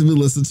don't actively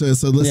listen to it.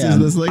 So listening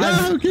to this, like,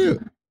 how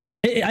cute.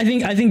 I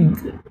think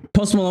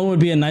Post Malone would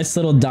be a nice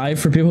little dive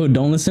for people who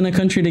don't listen to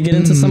country to get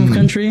into some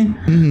country.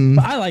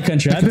 But I like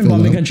country. I've been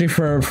bumping country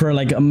for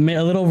like a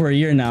little over a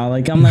year now.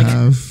 Like I'm like,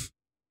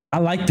 I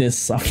like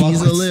this.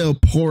 He's a little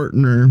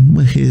partner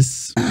with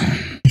his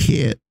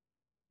hit.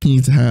 He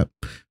needs a hat.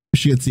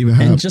 She gets even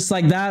hat. And just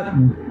like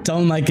that,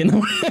 don't like it.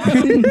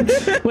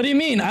 What do you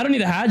mean? I don't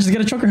need a hat. Just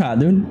get a trucker hat,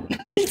 dude.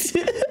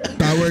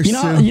 That works.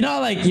 You know,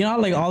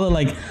 like all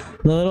the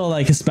little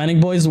like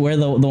Hispanic boys wear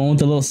the one with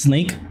the little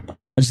snake.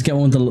 I just get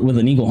one with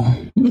an eagle.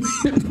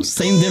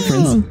 Same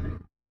difference.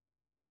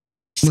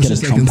 What's the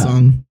second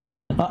song?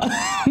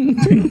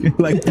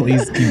 Like,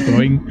 please keep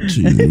going.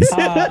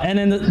 And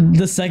then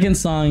the second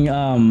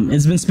song,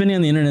 it's been spinning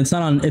on the internet. It's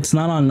not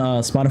on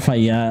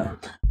Spotify yet.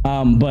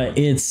 But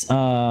it's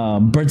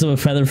Birds of a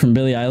Feather from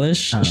Billie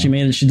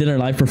Eilish. She did her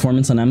live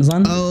performance on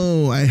Amazon.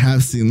 Oh, I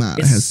have seen that.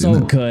 It's so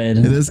good.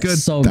 It is good.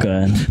 So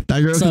good.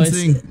 That girl can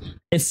sing.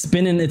 It's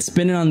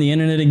spinning on the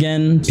internet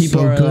again.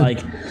 People are like,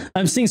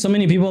 I'm seeing so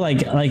many people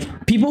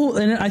like people,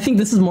 and I think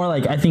this is more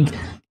like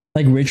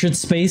Richard's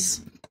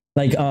space.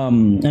 Like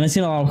and I've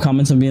seen a lot of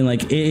comments of being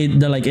like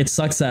they're like, it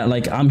sucks that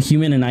like I'm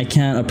human and I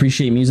can't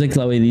appreciate music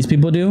the way these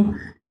people do.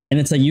 And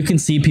it's like you can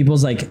see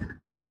people's like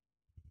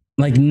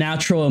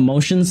natural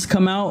emotions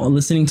come out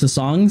listening to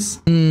songs.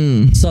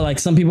 So like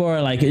some people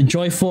are like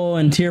joyful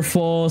and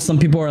tearful, some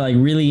people are like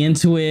really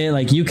into it.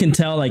 Like you can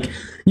tell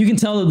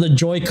the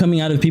joy coming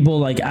out of people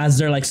like as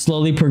they're like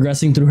slowly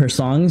progressing through her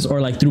songs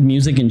or like through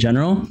music in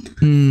general.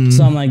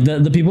 So I'm like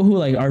the people who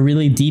like are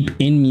really deep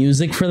in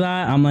music for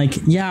that, I'm like,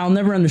 yeah, I'll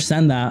never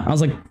understand that. I was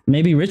like,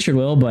 maybe Richard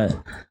will, but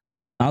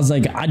I was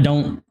like,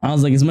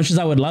 as much as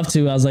I would love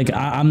to, I was like,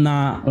 I'm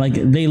not like,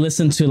 they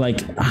listen to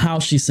like how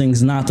she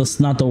sings, not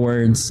the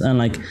words, and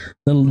like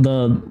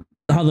the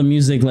how the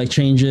music like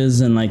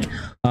changes and like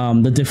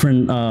the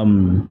different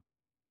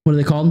what are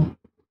they called?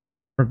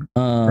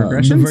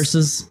 The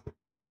verses.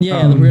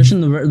 Yeah, the progression,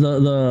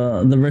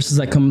 the verses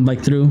that come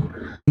like through.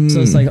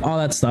 So it's like all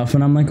that stuff,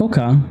 and I'm like,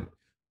 okay.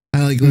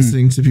 I like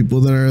listening to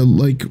people that are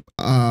like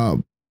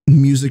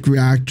music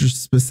reactors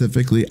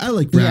specifically. I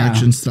like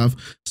reaction stuff.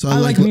 So I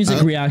like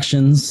music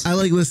reactions. I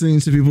like listening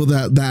to people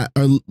that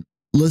are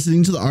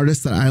listening to the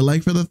artists that I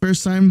like for the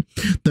first time.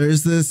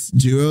 There's this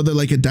duo, they're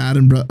like a dad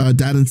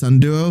and son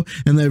duo,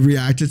 and they've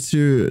reacted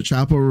to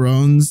Chappell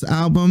Roan's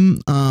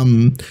album.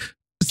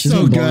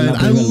 so good.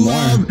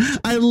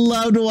 I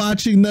loved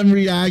watching them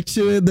react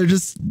to it. They're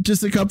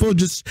just a couple of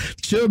just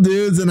chill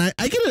dudes, and I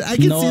can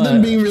see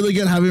them being really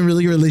good, having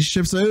really good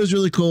relationships. So it was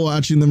really cool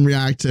watching them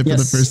react to it for the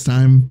first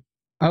time.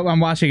 I'm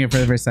watching it for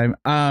the first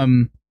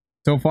time.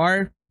 So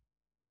far,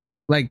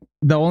 like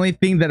the only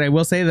thing that I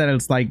will say that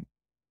it's like,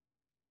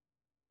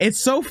 it's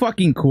so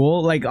fucking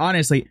cool. Like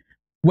honestly,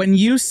 when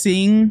you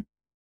sing,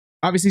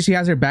 obviously she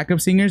has her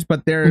backup singers,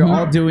 but they're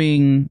all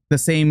doing the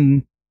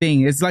same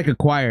thing. It's like a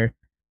choir.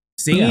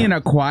 Singing in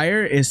a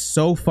choir is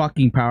so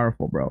fucking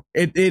powerful, bro.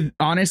 It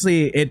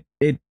honestly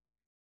it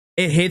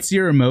hits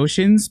your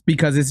emotions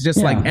because it's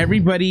just like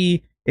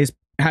everybody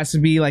has to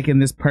be like in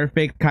this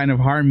perfect kind of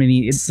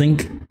harmony. It's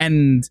sync,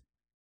 and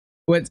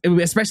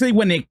especially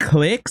when it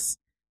clicks,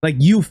 like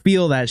you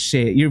feel that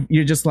shit.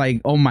 You're just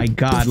like, oh my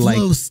god, the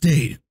flow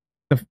state.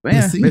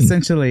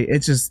 Essentially,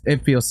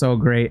 it feels so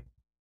great.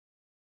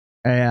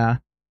 Yeah,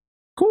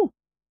 cool.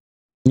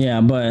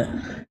 Yeah, but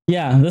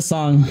yeah, this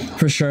song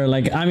for sure.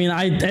 Like, I mean,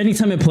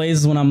 anytime it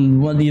plays when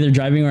I'm either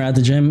driving or at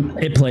the gym,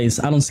 it plays.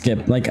 I don't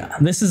skip. Like,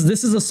 this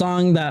is a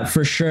song that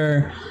for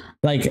sure,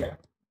 like,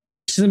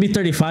 she's gonna be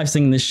 35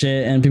 singing this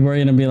shit, and people are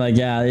gonna be like,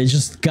 yeah, it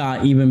just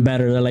got even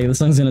better. They're like, the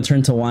song's gonna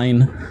turn to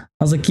wine.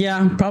 I was like,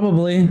 yeah,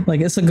 probably.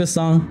 Like, it's a good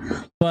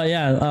song. But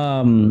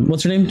yeah,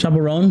 what's her name?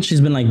 Chaperone.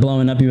 She's been like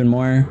blowing up even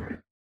more.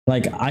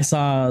 Like I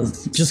saw,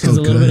 just because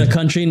a little bit of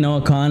country,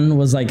 Noah Khan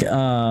was like, they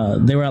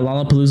were at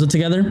Lollapalooza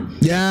together.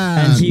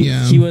 Yeah. And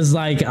he was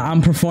like,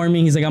 I'm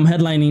performing. He's like, I'm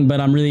headlining,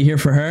 but I'm really here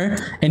for her.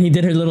 And he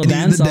did her little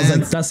dance. I was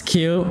like, that's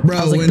cute. Bro,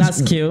 I was like,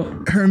 that's cute.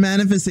 Her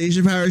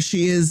manifestation power,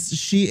 she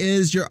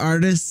is your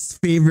artist's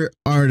favorite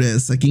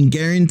artist. I can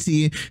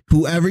guarantee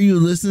whoever you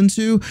listen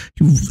to,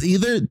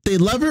 either they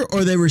love her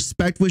or they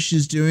respect what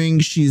she's doing.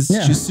 She's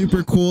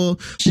super cool.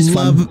 She's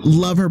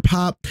love her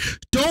pop.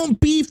 Don't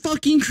be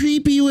fucking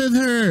creepy with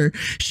her.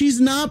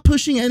 She's not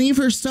pushing any of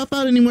her stuff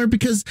out anymore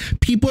because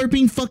people are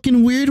being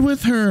fucking weird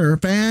with her,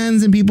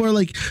 fans, and people are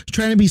like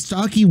trying to be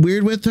stalky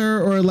weird with her,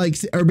 or like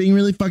are being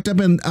really fucked up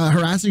and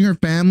harassing her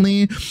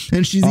family.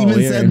 And she's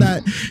even said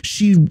that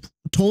she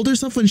told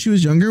herself when she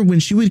was younger, when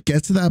she would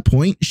get to that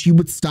point, she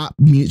would stop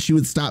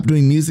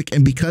doing music,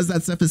 and because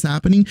that stuff is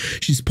happening,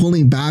 she's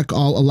pulling back a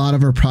lot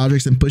of her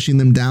projects and pushing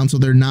them down so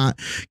they're not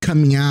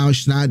coming out.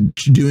 She's not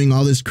doing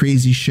all this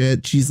crazy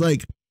shit.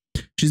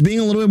 She's being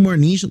a little bit more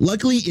niche.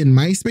 Luckily, in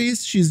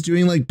MySpace, she's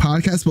doing like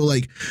podcasts, but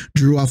like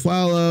Drew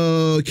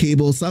Afualo,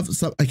 Cable stuff.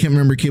 I can't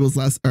remember Caleb's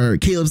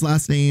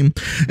last name,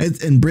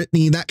 and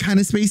Brittany, that kind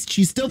of space.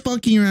 She's still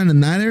fucking around in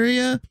that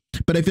area,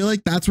 but I feel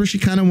like that's where she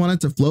kind of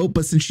wanted to float.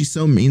 But since she's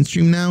so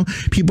mainstream now,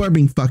 people are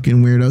being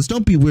fucking weirdos.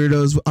 Don't be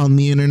weirdos on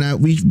the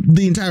internet.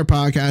 The entire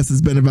podcast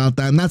has been about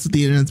that, and that's what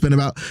the internet's been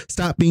about.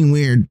 Stop being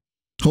weird.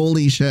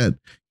 Holy shit.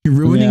 You're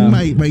ruining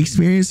my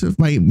experience with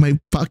my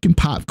fucking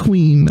pop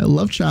queen. I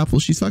love Chapel.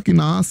 She's fucking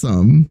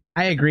awesome.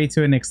 I agree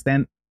to an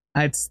extent.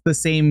 It's the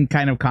same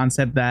kind of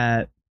concept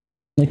that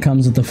it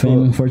comes with the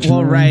fame, unfortunately.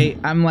 Well, right.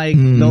 I'm like,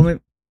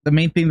 the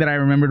main thing that I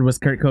remembered was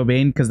Kurt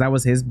Cobain, because that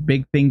was his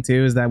big thing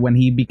too, is that when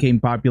he became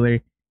popular,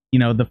 you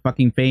know, the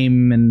fucking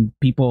fame and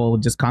people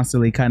just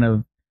constantly kind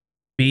of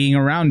being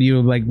around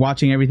you, like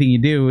watching everything you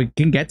do, it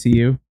can get to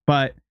you.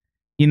 But,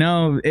 you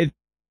know,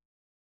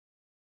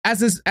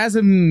 as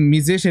a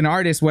musician,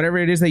 artist, whatever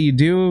it is that you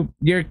do,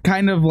 you're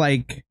kind of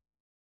like,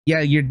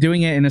 you're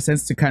doing it in a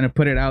sense to kind of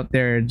put it out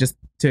there, just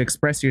to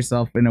express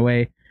yourself in a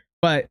way.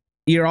 But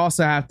you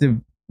also have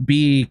to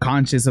be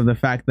conscious of the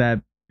fact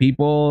that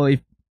if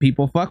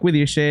people fuck with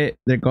your shit,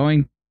 you're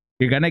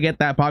gonna get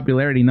that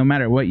popularity no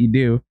matter what you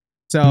do.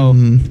 So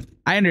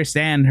I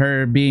understand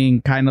her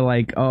being kind of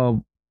like,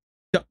 oh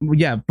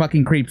yeah,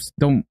 fucking creeps,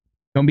 don't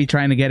be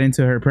trying to get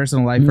into her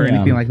personal life or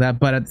anything like that.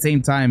 But at the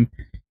same time,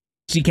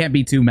 she can't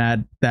be too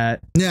mad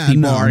that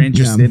people are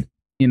interested,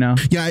 you know?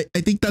 Yeah,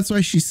 I think that's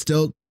why she is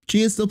still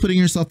putting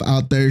herself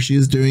out there. She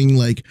is doing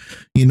like,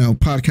 you know,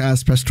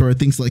 podcasts, press tour,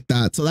 things like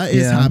that. So that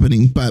is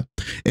happening, but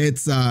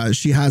it's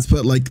she has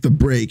put like the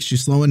brakes.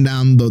 She's slowing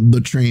down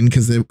the train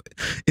because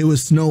it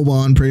was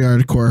snowballing pretty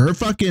hardcore. Her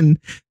fucking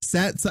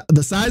sets,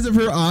 the size of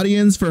her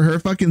audience for her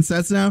fucking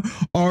sets now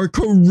are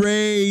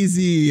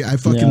crazy. I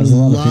fucking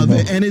love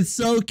it. And it's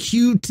so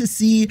cute to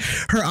see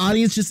her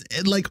audience just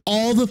like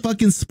all the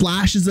fucking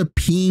splashes of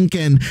pink,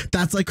 and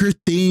that's like her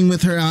thing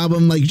with her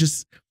album. Like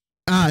just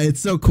it's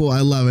so cool. I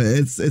love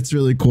it. It's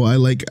really cool. I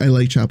like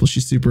Chapel.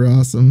 She's super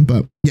awesome.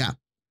 But yeah,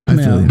 I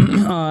feel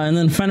you. And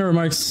then final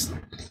remarks.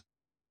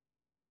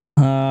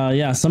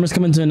 Summer's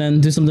coming to an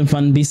end. Do something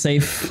fun. Be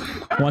safe.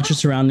 Watch your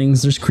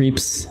surroundings. There's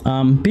creeps.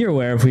 Be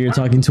aware of who you're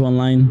talking to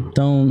online.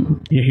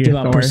 Don't give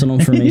out personal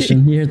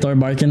information. You hear Thor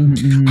barking?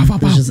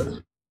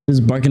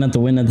 Just barking at the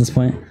wind at this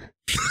point.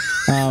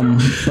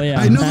 But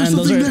yeah, and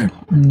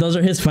those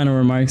are his final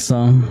remarks,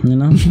 so you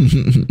know.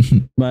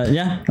 But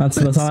yeah, that's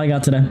all I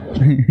got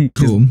today.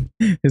 Cool.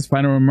 His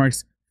final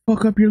remarks: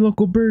 fuck up your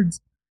local birds.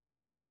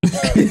 Bro,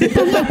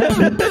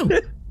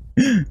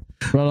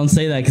 don't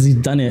say that because he's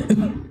done it.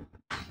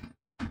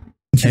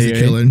 She's a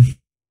killer.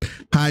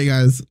 Hi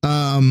guys.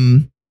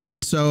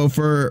 So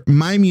for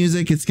my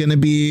music, it's gonna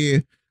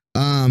be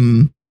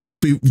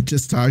We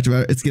just talked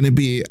about it. It's gonna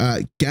be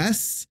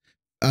Guess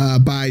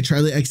by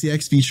Charlie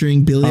XCX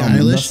featuring Billie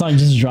Eilish. That song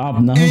just dropped.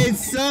 No,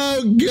 it's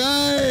so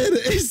good.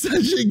 It's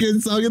such a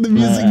good song in the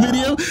music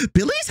video.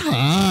 Billie's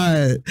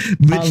hot,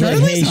 but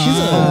Charlie's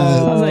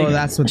hot.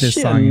 That's what this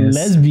song is.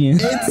 Lesbian.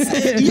 Yeah,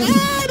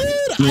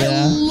 dude,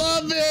 I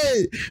love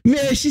it.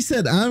 Man, she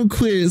said I'm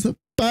queer as fuck,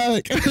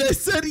 and I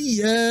said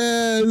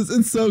yes.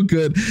 It's so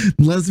good.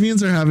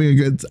 Lesbians are having a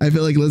good. I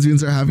feel like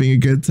lesbians are having a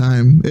good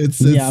time.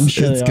 It's I'm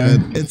sure it's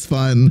good. It's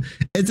fun.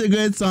 It's a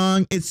good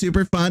song. It's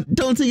super fun.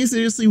 Don't take it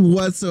seriously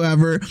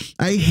whatsoever.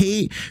 I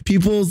hate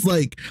people's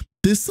like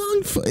this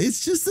song.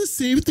 It's just the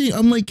same thing.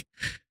 I'm like,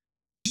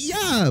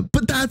 yeah,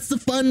 but that's the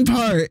fun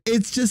part.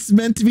 It's just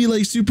meant to be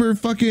like super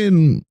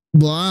fucking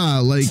blah.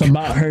 Like it's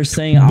about her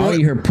saying I'll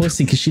eat her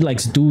pussy because she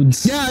likes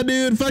dudes. Yeah,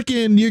 dude,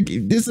 fucking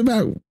it's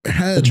about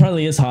head. The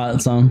Charlie is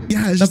hot song.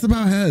 Yeah, it's just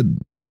about head.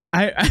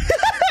 I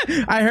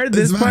heard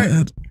this part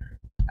head.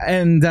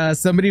 And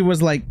somebody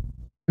was like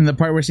in the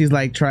part where she's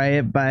like try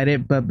it, bite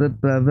it, but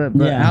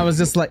yeah. I was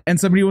just like, and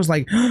somebody was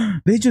like,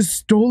 they just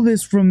stole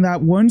this from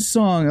that one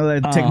song,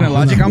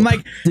 Technologic. No. I'm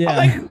like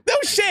no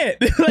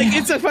shit. Like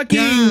it's a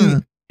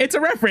fucking it's a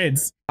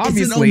reference,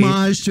 obviously. It's an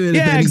homage to it.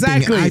 Yeah,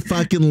 exactly. I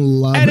fucking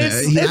love and it.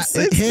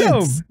 It's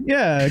dope.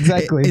 Yeah,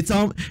 exactly.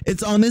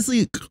 It's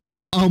honestly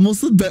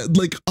almost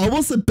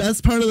the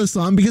best part of the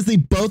song because they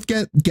both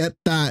get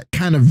that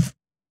kind of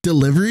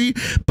delivery,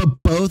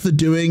 but both are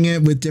doing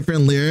it with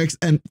different lyrics.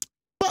 And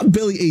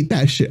Billie ate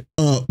that shit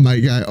up, my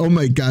guy. Oh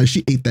my god,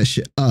 she ate that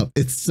shit up.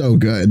 It's so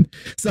good.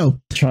 So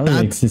Charlie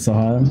makes it so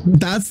hot.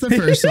 That's the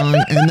first song,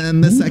 and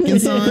then the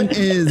second song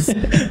is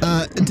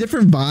a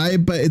different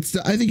vibe, but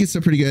I think it's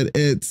still pretty good.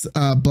 It's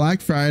Black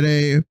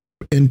Friday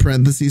in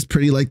parentheses,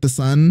 Pretty Like the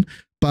Sun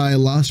by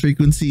Lost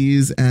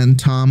Frequencies and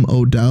Tom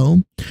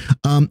Odell.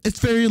 It's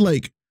very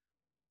like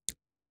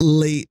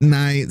late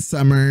night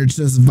summer,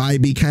 just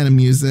vibey kind of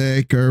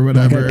music or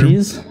whatever.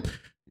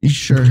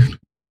 Sure.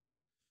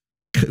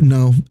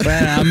 No.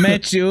 When I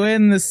met you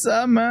in the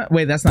summer.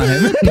 Wait, that's not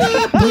him.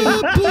 I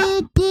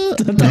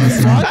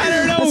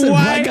don't know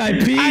why.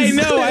 I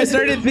know. I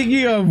started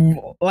thinking of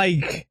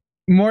like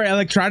more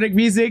electronic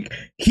music.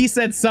 He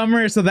said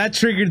summer, so that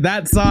triggered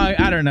that song.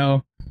 I don't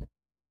know.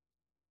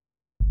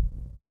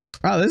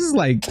 Oh, this is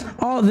like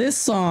this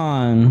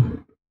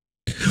song.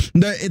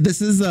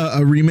 This is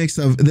a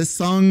remix of this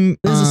song.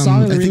 This is a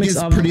song. I think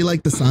it's Pretty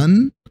Like the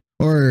Sun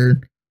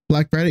or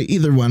Black Friday.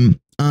 Either one.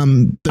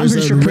 I'm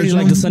pretty sure Pretty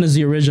Like the Sun is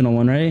the original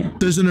one, right?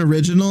 There's an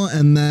original,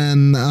 and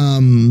then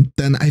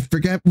I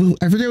forget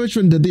which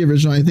one did the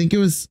original. I think it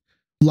was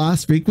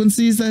Lost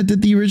Frequencies that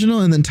did the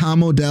original, and then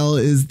Tom Odell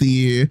is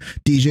the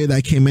DJ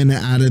that came in and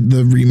added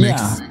the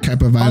remix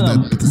type of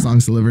vibe that the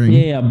song's delivering.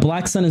 Yeah,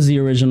 Black Sun is the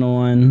original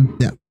one.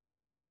 Yeah,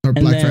 or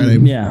Black Friday.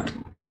 Yeah.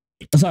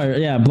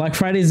 Sorry, yeah, Black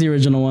Friday is the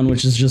original one,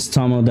 which is just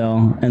Tom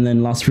Odell, and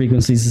then Lost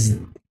Frequencies is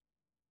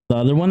the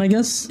other one, I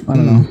guess. I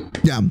don't know.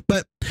 Yeah,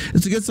 but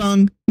it's a good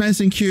song, nice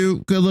and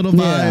cute, good little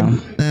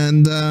vibe,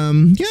 and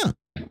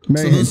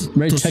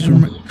very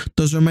technical.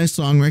 Those are my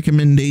song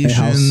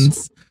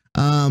recommendations.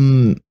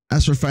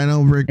 As for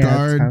final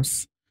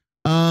regards,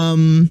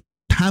 have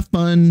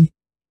fun,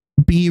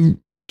 be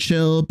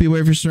chill, be aware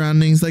of your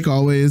surroundings, like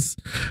always.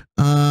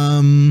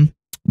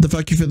 The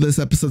fuck you for this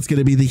episode's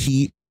gonna be the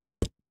heat.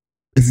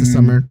 It's the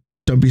summer.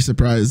 Don't be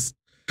surprised.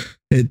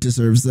 It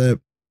deserves it.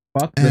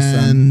 Fuck the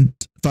sun.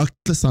 Fuck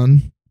the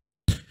sun.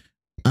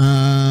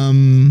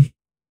 And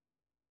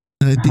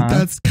I think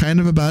that's kind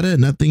of about it.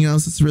 Nothing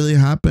else has really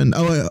happened.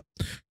 Oh,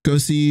 go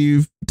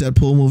see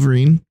Deadpool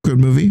Wolverine. Good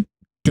movie.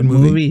 Good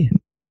movie.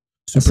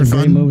 Super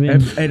fun movie.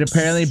 It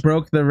apparently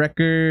broke the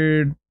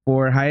record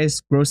for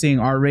highest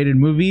grossing R-rated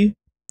movie.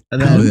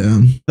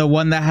 The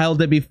one that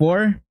held it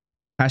before,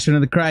 Passion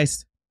of the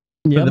Christ.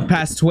 For the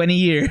past 20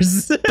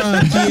 years. Fuck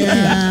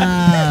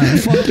yeah.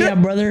 Fuck yeah,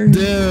 brother.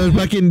 Dude,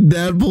 fucking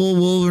Deadpool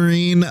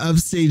Wolverine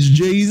upstage.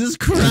 Jesus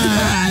Christ.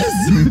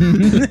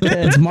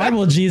 It's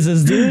Marvel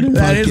Jesus, dude.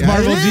 That is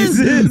Marvel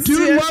Jesus.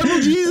 Dude,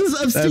 Marvel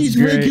Jesus upstage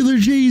regular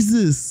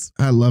Jesus.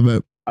 I love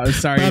it. I'm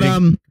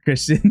sorry,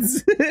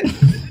 Christians.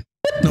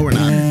 No, we're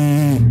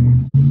not.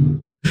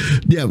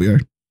 Yeah, we are.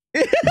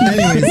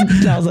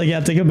 Anyways. I was like, yeah,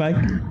 take it back.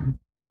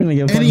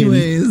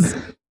 Anyways.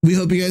 We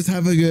hope you guys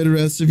have a good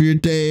rest of your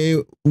day,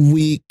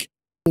 week,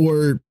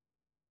 or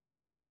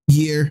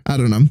year. I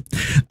don't know.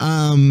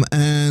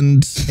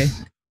 And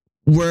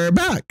we're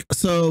back.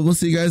 So we'll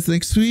see you guys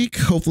next week,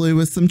 hopefully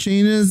with some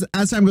changes.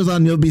 As time goes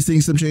on, you'll be seeing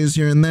some changes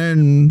here and there,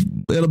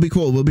 and it'll be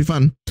cool. It'll be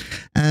fun.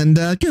 And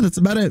yeah, that's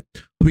about it.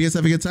 Hope you guys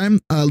have a good time.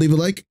 Leave a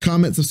like,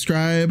 comment,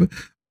 subscribe.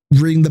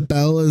 Ring the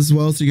bell as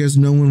well so you guys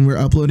know when we're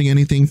uploading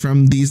anything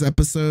from these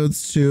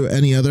episodes to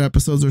any other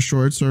episodes or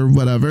shorts or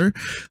whatever.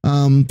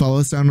 Follow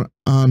us down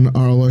on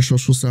all our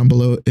socials down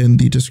below in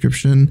the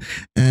description,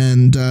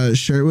 and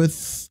share it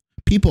with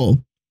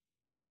people.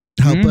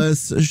 Help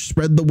us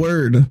spread the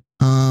word.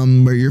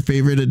 We're your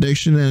favorite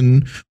addiction,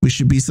 and we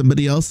should be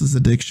somebody else's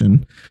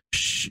addiction.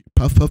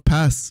 Puff puff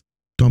pass.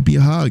 Don't be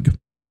a hog.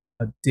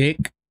 A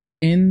dick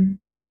in.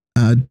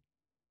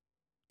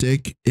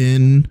 dick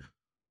in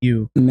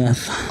you.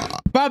 Meth.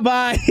 Bye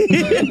bye.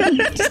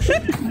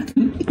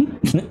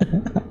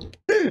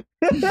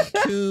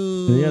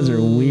 You guys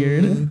are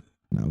weird.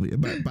 No,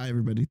 bye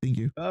everybody. Thank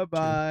you. Bye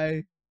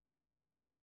bye.